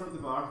just stand in front of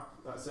the bar,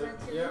 that's it.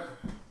 Yeah.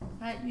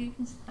 Right, you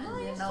can stand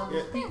there and I'll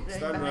Yeah, speak right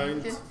stand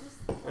behind round.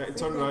 you.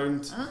 Turn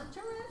round. Huh?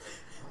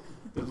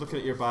 They're looking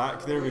at your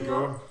back. There we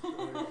go.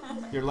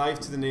 You're live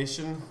to the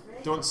nation.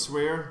 Don't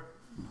swear.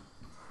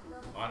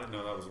 I didn't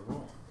know that was a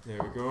rule. There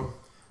we go.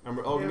 And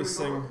we're all going to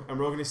sing. And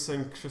we're all going to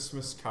sing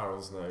Christmas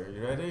carols now. Are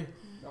you ready?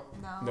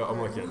 No, I'm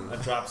not kidding. I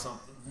dropped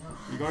something.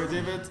 You got it,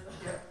 David?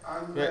 Yeah,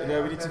 I'm Right,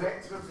 now we need to.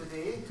 director of the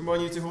day, Come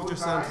on, you two hold your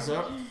Santas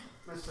up.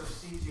 Mr.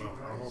 C.J.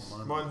 Price.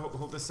 Come on,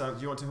 hold this Santa.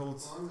 Do you want to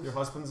hold your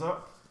husbands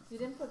up? You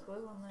didn't put glue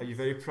on Are there. you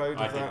very proud of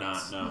I that? did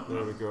not, no.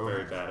 There we go.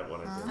 Very bad at what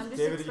I did. I'm just David,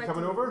 are you expecting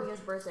coming over? Leah's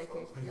birthday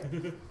cake.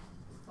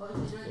 Oh,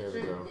 you There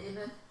we don't go. drink,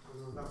 David.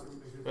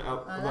 Right,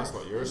 well, that's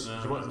not yours. No,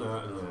 Do you want no,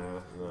 that? no.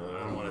 No. I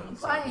don't want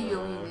to. Why are you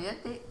here?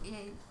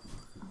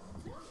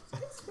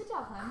 Good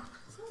job, hon.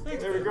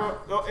 There we go.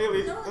 Oh,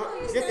 Ailey. No, Oh,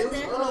 you get stand in.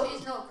 there. Oh,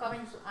 he's not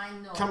coming, so I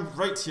know. Come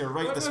right here,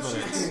 right this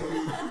minute.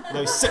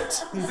 Now sit.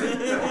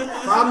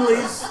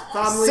 Families,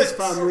 Sit.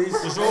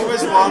 families. There's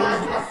always one.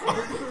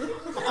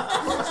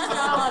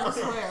 I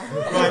swear.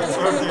 Right,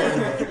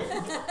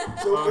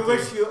 okay. So we Okay.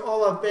 wish you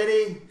all a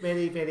very,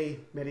 very, very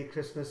Merry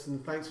Christmas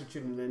and thanks for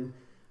tuning in.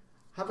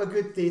 Have a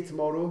good day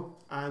tomorrow,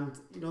 and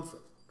you know,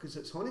 because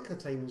it's Hanukkah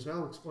time as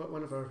well. It's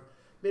one of our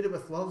Made It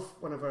With Love,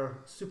 one of our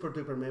super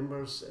duper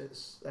members.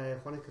 It's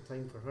Hanukkah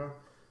time for her,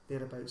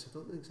 thereabouts. I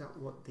don't know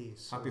exactly what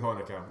days. So Happy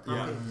Hanukkah.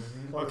 Yeah.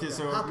 Hanukkah. Okay,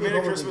 so Happy Merry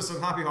holidays. Christmas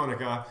and Happy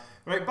Hanukkah.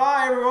 Right,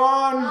 bye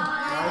everyone.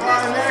 Bye.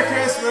 Bye. Merry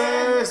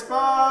Christmas.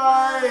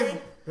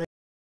 Bye.